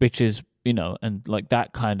 which is, and like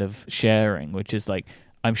that kind of sharing, which is like,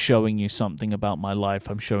 I'm showing you something about my life.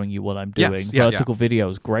 I'm showing you what I'm doing. Yes, vertical video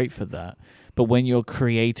is great for that. But when you're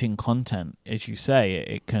creating content, as you say,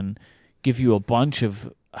 it can give you a bunch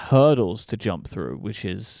of hurdles to jump through, which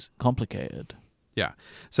is complicated. Yeah.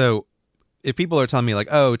 So if people are telling me like,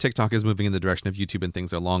 oh, TikTok is moving in the direction of YouTube and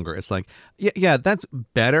things are longer, it's like, yeah, that's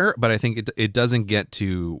better. But I think it doesn't get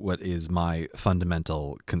to what is my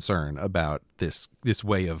fundamental concern about this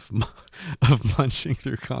way of munching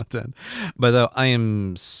through content. But though I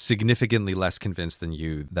am significantly less convinced than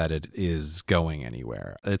you that it is going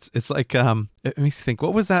anywhere. It's like it makes me think,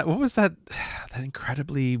 what was that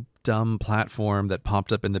incredibly dumb platform that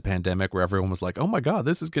popped up in the pandemic where everyone was like, oh my God,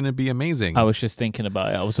 this is going to be amazing. I was just thinking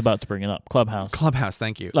about it. I was about to bring it up. Clubhouse,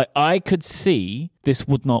 thank you. Like I could see this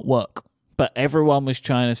would not work, but everyone was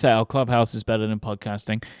trying to say, oh, Clubhouse is better than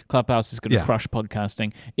podcasting. Clubhouse is going to crush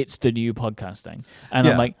podcasting. It's the new podcasting. And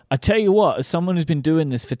I'm like, I tell you what, as someone who's been doing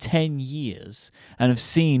this for 10 years and have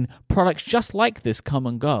seen products just like this come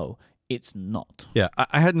and go, it's not. Yeah,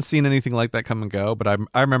 I hadn't seen anything like that come and go, but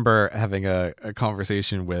I remember having a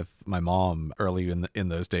conversation with my mom early in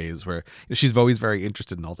those days where she's always very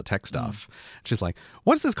interested in all the tech stuff. She's like,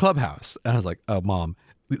 what's this Clubhouse? And I was like, oh, Mom,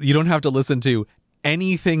 you don't have to listen to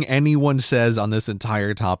anything anyone says on this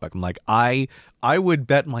entire topic. I'm like, I would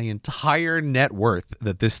bet my entire net worth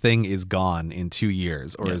that this thing is gone in 2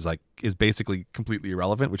 years or is basically completely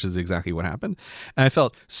irrelevant, which is exactly what happened. And I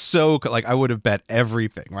felt so like I would have bet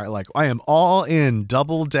everything, right? Like I am all in,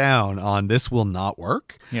 double down on this will not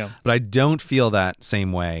work. Yeah. But I don't feel that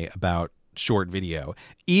same way about short video,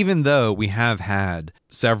 even though we have had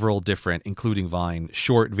several different, including Vine,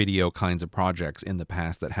 short video kinds of projects in the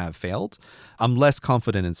past that have failed. I'm less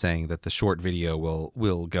confident in saying that the short video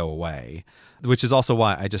will go away, which is also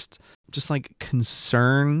why I just like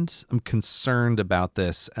concerned. I'm concerned about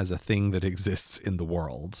this as a thing that exists in the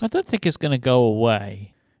world. I don't think it's going to go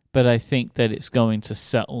away, but I think that it's going to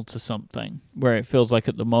settle to something where it feels like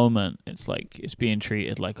at the moment it's like it's being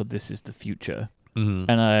treated like, oh, this is the future.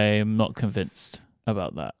 And I'm not convinced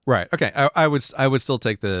about that. Right. Okay. I would still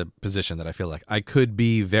take the position that I feel like I could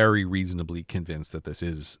be very reasonably convinced that this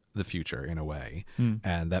is the future in a way,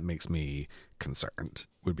 and that makes me concerned.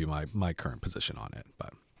 Would be my current position on it.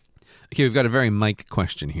 But okay, we've got a very Mike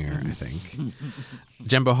question here. I think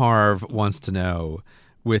Jembo Harv wants to know: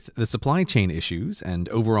 With the supply chain issues and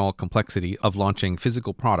overall complexity of launching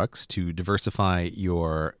physical products to diversify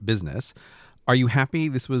your business, are you happy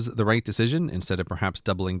this was the right decision instead of perhaps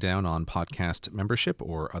doubling down on podcast membership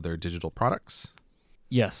or other digital products?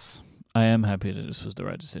 Yes, I am happy that this was the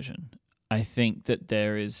right decision. I think that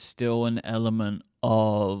there is still an element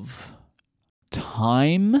of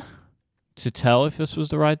time to tell if this was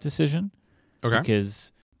the right decision. Okay.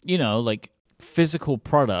 Because, like physical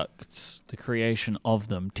products, the creation of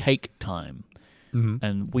them take time. Mm-hmm.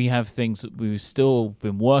 And we have things that we've still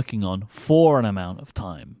been working on for an amount of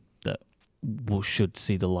time that should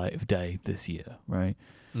see the light of day this year, right?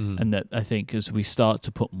 Mm-hmm. And that I think as we start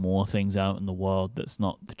to put more things out in the world that's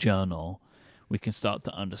not the journal, we can start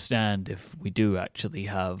to understand if we do actually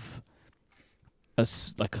have a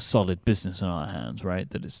solid business in our hands, right?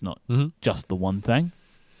 That it's not just the one thing.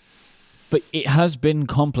 But it has been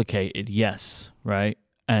complicated, yes, right?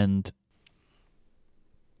 And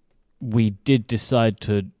we did decide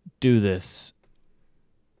to do this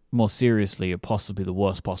more seriously at possibly the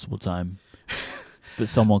worst possible time that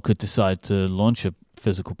someone could decide to launch a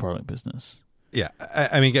physical product business. Yeah.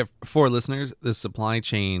 I mean, for listeners, the supply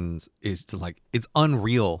chains is it's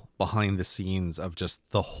unreal behind the scenes of just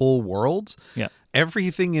the whole world. Yeah.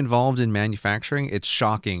 Everything involved in manufacturing, it's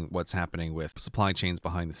shocking what's happening with supply chains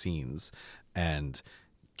behind the scenes and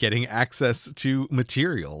getting access to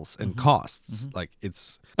materials and costs. Like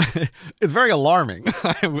it's very alarming,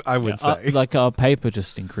 I would say. Like our paper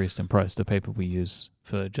just increased in price, the paper we use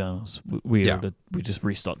for journals. We just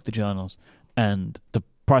restocked the journals and the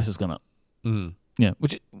price has gone up. Mm. Yeah,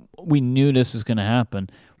 which we knew this was going to happen.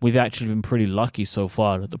 We've actually been pretty lucky so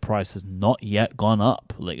far that the price has not yet gone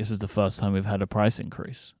up. Like this is the first time we've had a price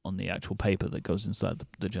increase on the actual paper that goes inside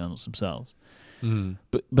the journals themselves. Mm.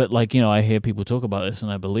 But I hear people talk about this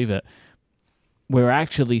and I believe it. We're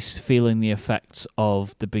actually feeling the effects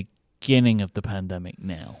of the beginning of the pandemic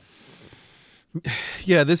now.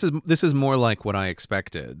 Yeah, this is more like what I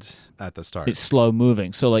expected at the start. It's slow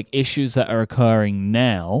moving. So like issues that are occurring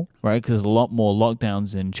now, right? Because there's a lot more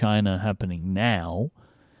lockdowns in China happening now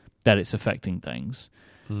that it's affecting things,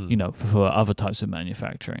 for other types of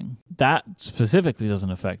manufacturing. That specifically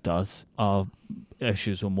doesn't affect us. Our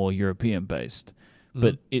issues were more European based,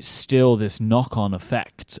 but it's still this knock-on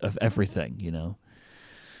effect of everything,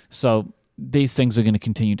 So these things are going to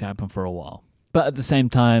continue to happen for a while. But at the same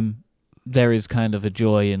time, there is kind of a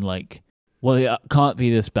joy in it can't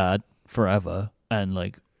be this bad forever. And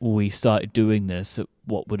we started doing this at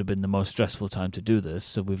what would have been the most stressful time to do this.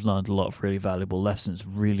 So we've learned a lot of really valuable lessons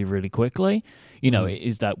really, really quickly. It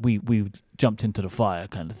is that we jumped into the fire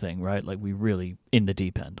kind of thing, right? Like we really in the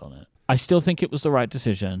deep end on it. I still think it was the right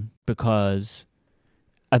decision because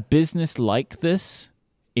a business like this,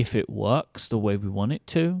 if it works the way we want it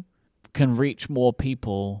to, can reach more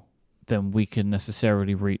people than we can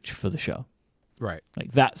necessarily reach for the show. Right.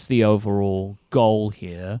 Like that's the overall goal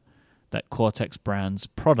here, that Cortex Brands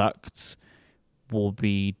products will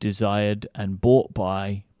be desired and bought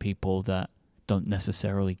by people that don't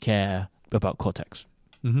necessarily care about Cortex.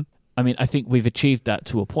 Mm-hmm. I mean, I think we've achieved that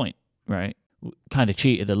to a point, right? Kind of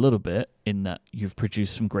cheated a little bit in that you've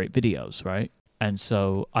produced some great videos, right? And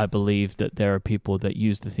so I believe that there are people that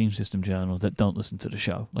use the Theme System Journal that don't listen to the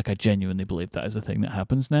show. Like I genuinely believe that is a thing that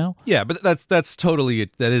happens now. Yeah, but that is totally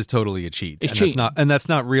a cheat. It's cheating. Cheat. That's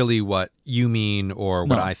not really what you mean or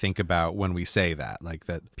what I think about when we say that. Like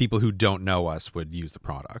that people who don't know us would use the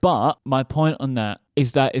product. But my point on that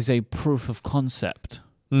is a proof of concept.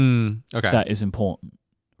 Okay. That is important,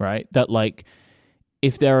 right? That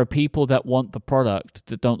if there are people that want the product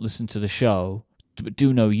that don't listen to the show but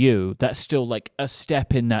do know you, that's still a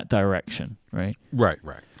step in that direction, right? Right.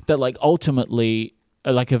 That ultimately,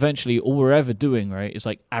 eventually all we're ever doing, right, is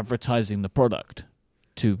advertising the product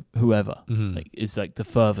to whoever. Is the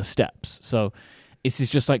further steps. So this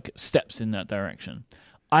is just steps in that direction.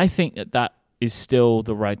 I think that is still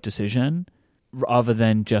the right decision rather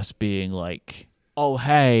than just being oh,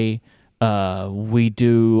 hey, we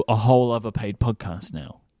do a whole other paid podcast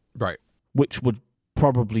now. Right. Which would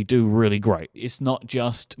probably do really great. It's not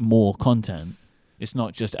just more content. It's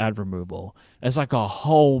not just ad removal. It's a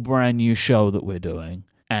whole brand new show that we're doing,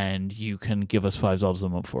 and you can give us $5 a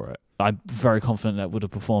month for it. I'm very confident that would have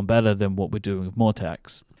performed better than what we're doing with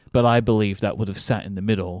Mortex, but I believe that would have sat in the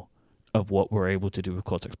middle of what we're able to do with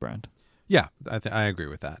Cortex Brand. Yeah, I agree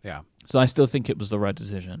with that, yeah. So I still think it was the right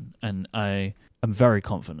decision, and I am very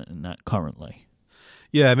confident in that currently.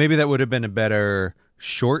 Yeah, maybe that would have been a better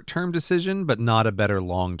short-term decision, but not a better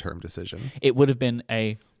long-term decision. It would have been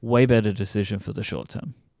a way better decision for the short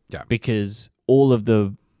term. Yeah. Because all of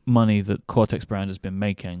the money that Cortex brand has been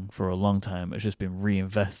making for a long time has just been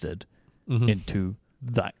reinvested into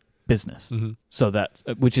that business. So that,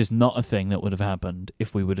 which is not a thing that would have happened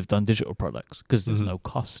if we would have done digital products, because there's no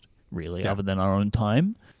cost really other than our own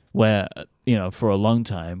time, where, you know, for a long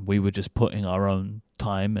time we were just putting our own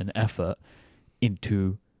time and effort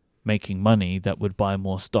into making money that would buy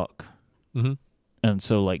more stock. And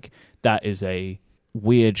so like that is a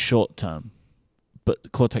weird short term, but the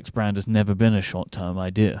Cortex brand has never been a short term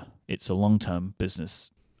idea. It's a long term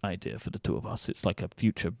business idea for the two of us. It's like a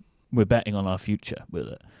future. We're betting on our future with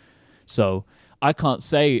it. So I can't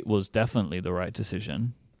say it was definitely the right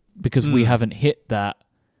decision, because we haven't hit that.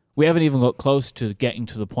 We haven't even got close to getting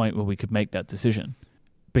to the point where we could make that decision,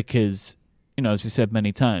 because, you know, as we said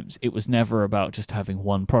many times, it was never about just having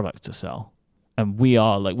one product to sell. And we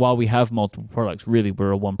are, like, while we have multiple products, really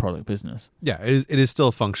we're a one product business. Yeah, it is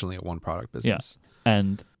still functionally a one product business. Yeah.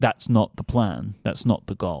 And that's not the plan. That's not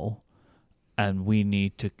the goal. And we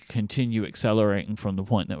need to continue accelerating from the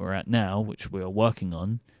point that we're at now, which we are working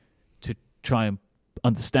on, to try and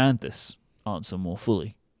understand this answer more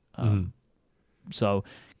fully. So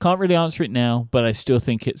can't really answer it now, but I still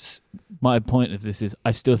think my point of this is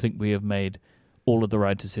I still think we have made all of the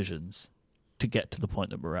right decisions to get to the point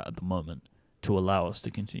that we're at the moment to allow us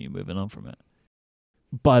to continue moving on from it.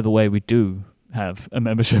 By the way, we do have a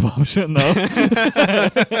membership option though,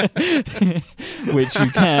 which you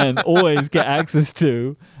can always get access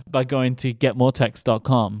to by going to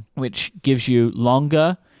getmoretext.com, which gives you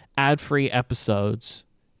longer ad-free episodes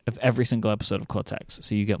of every single episode of Cortex.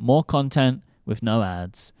 So you get more content with no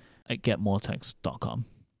ads at getmoretext.com.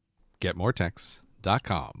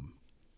 Getmoretext.com.